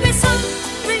nothing to be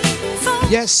sorry for.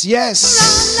 Yes, yes.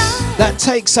 That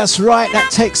takes us right. That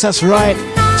takes us right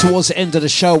towards the end of the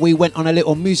show. We went on a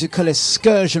little musical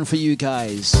excursion for you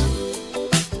guys.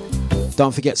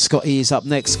 Don't forget Scotty is up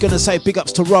next. Gonna say big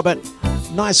ups to Robert.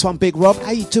 Nice one, Big Rob.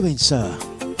 How you doing, sir?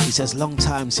 He says, long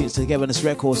time since the Togetherness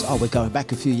Records. Oh, we're going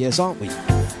back a few years, aren't we?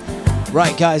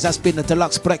 Right, guys, that's been the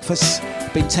Deluxe Breakfast.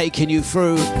 Been taking you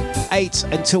through 8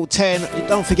 until 10. And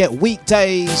don't forget,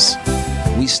 weekdays,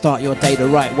 we start your day the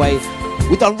right way.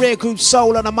 We've done Rare Group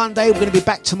Soul on a Monday. We're going to be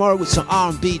back tomorrow with some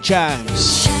R&B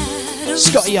jams.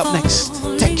 Scotty up next.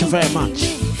 Thank you very much.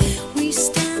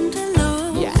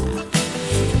 Yeah.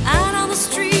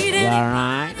 You all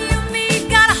right?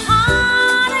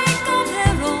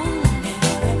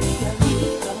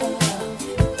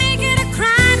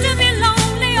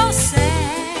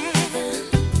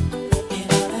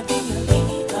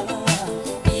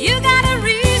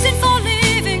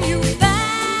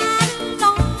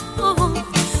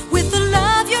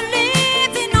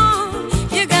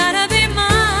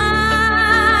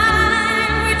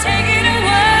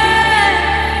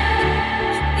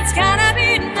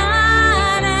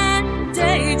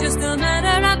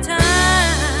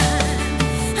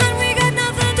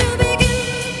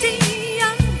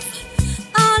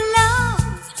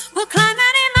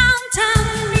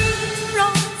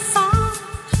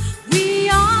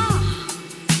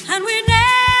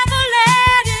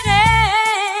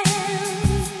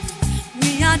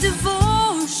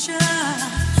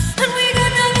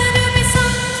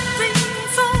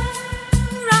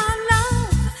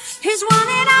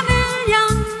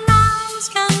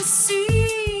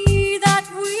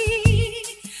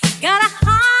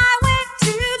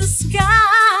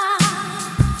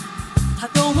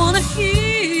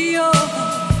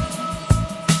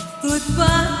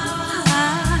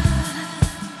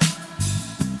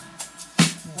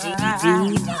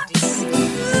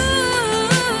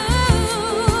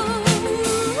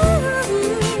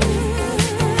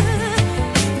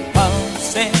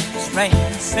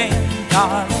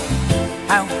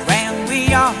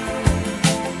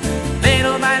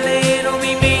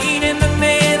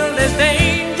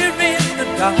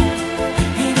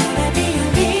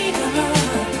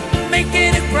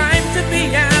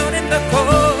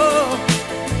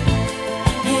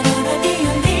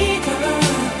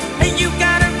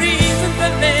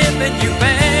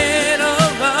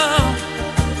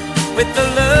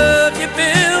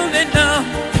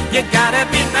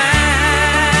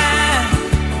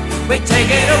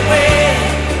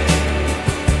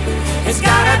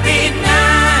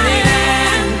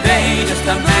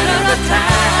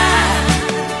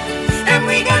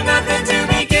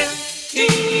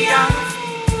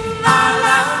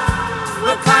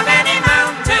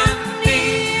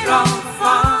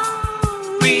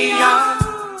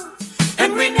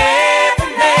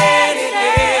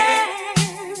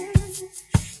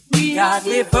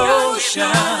 Devotion,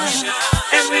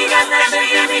 and we got nothing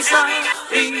to be sorry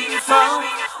for.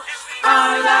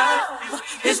 Our love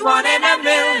is 1 in a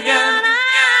million.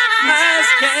 Eyes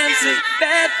can see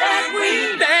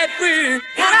that we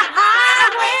got a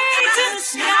highway to the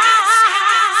sky.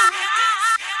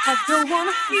 I don't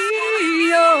wanna hear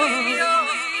your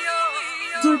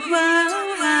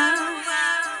goodbye.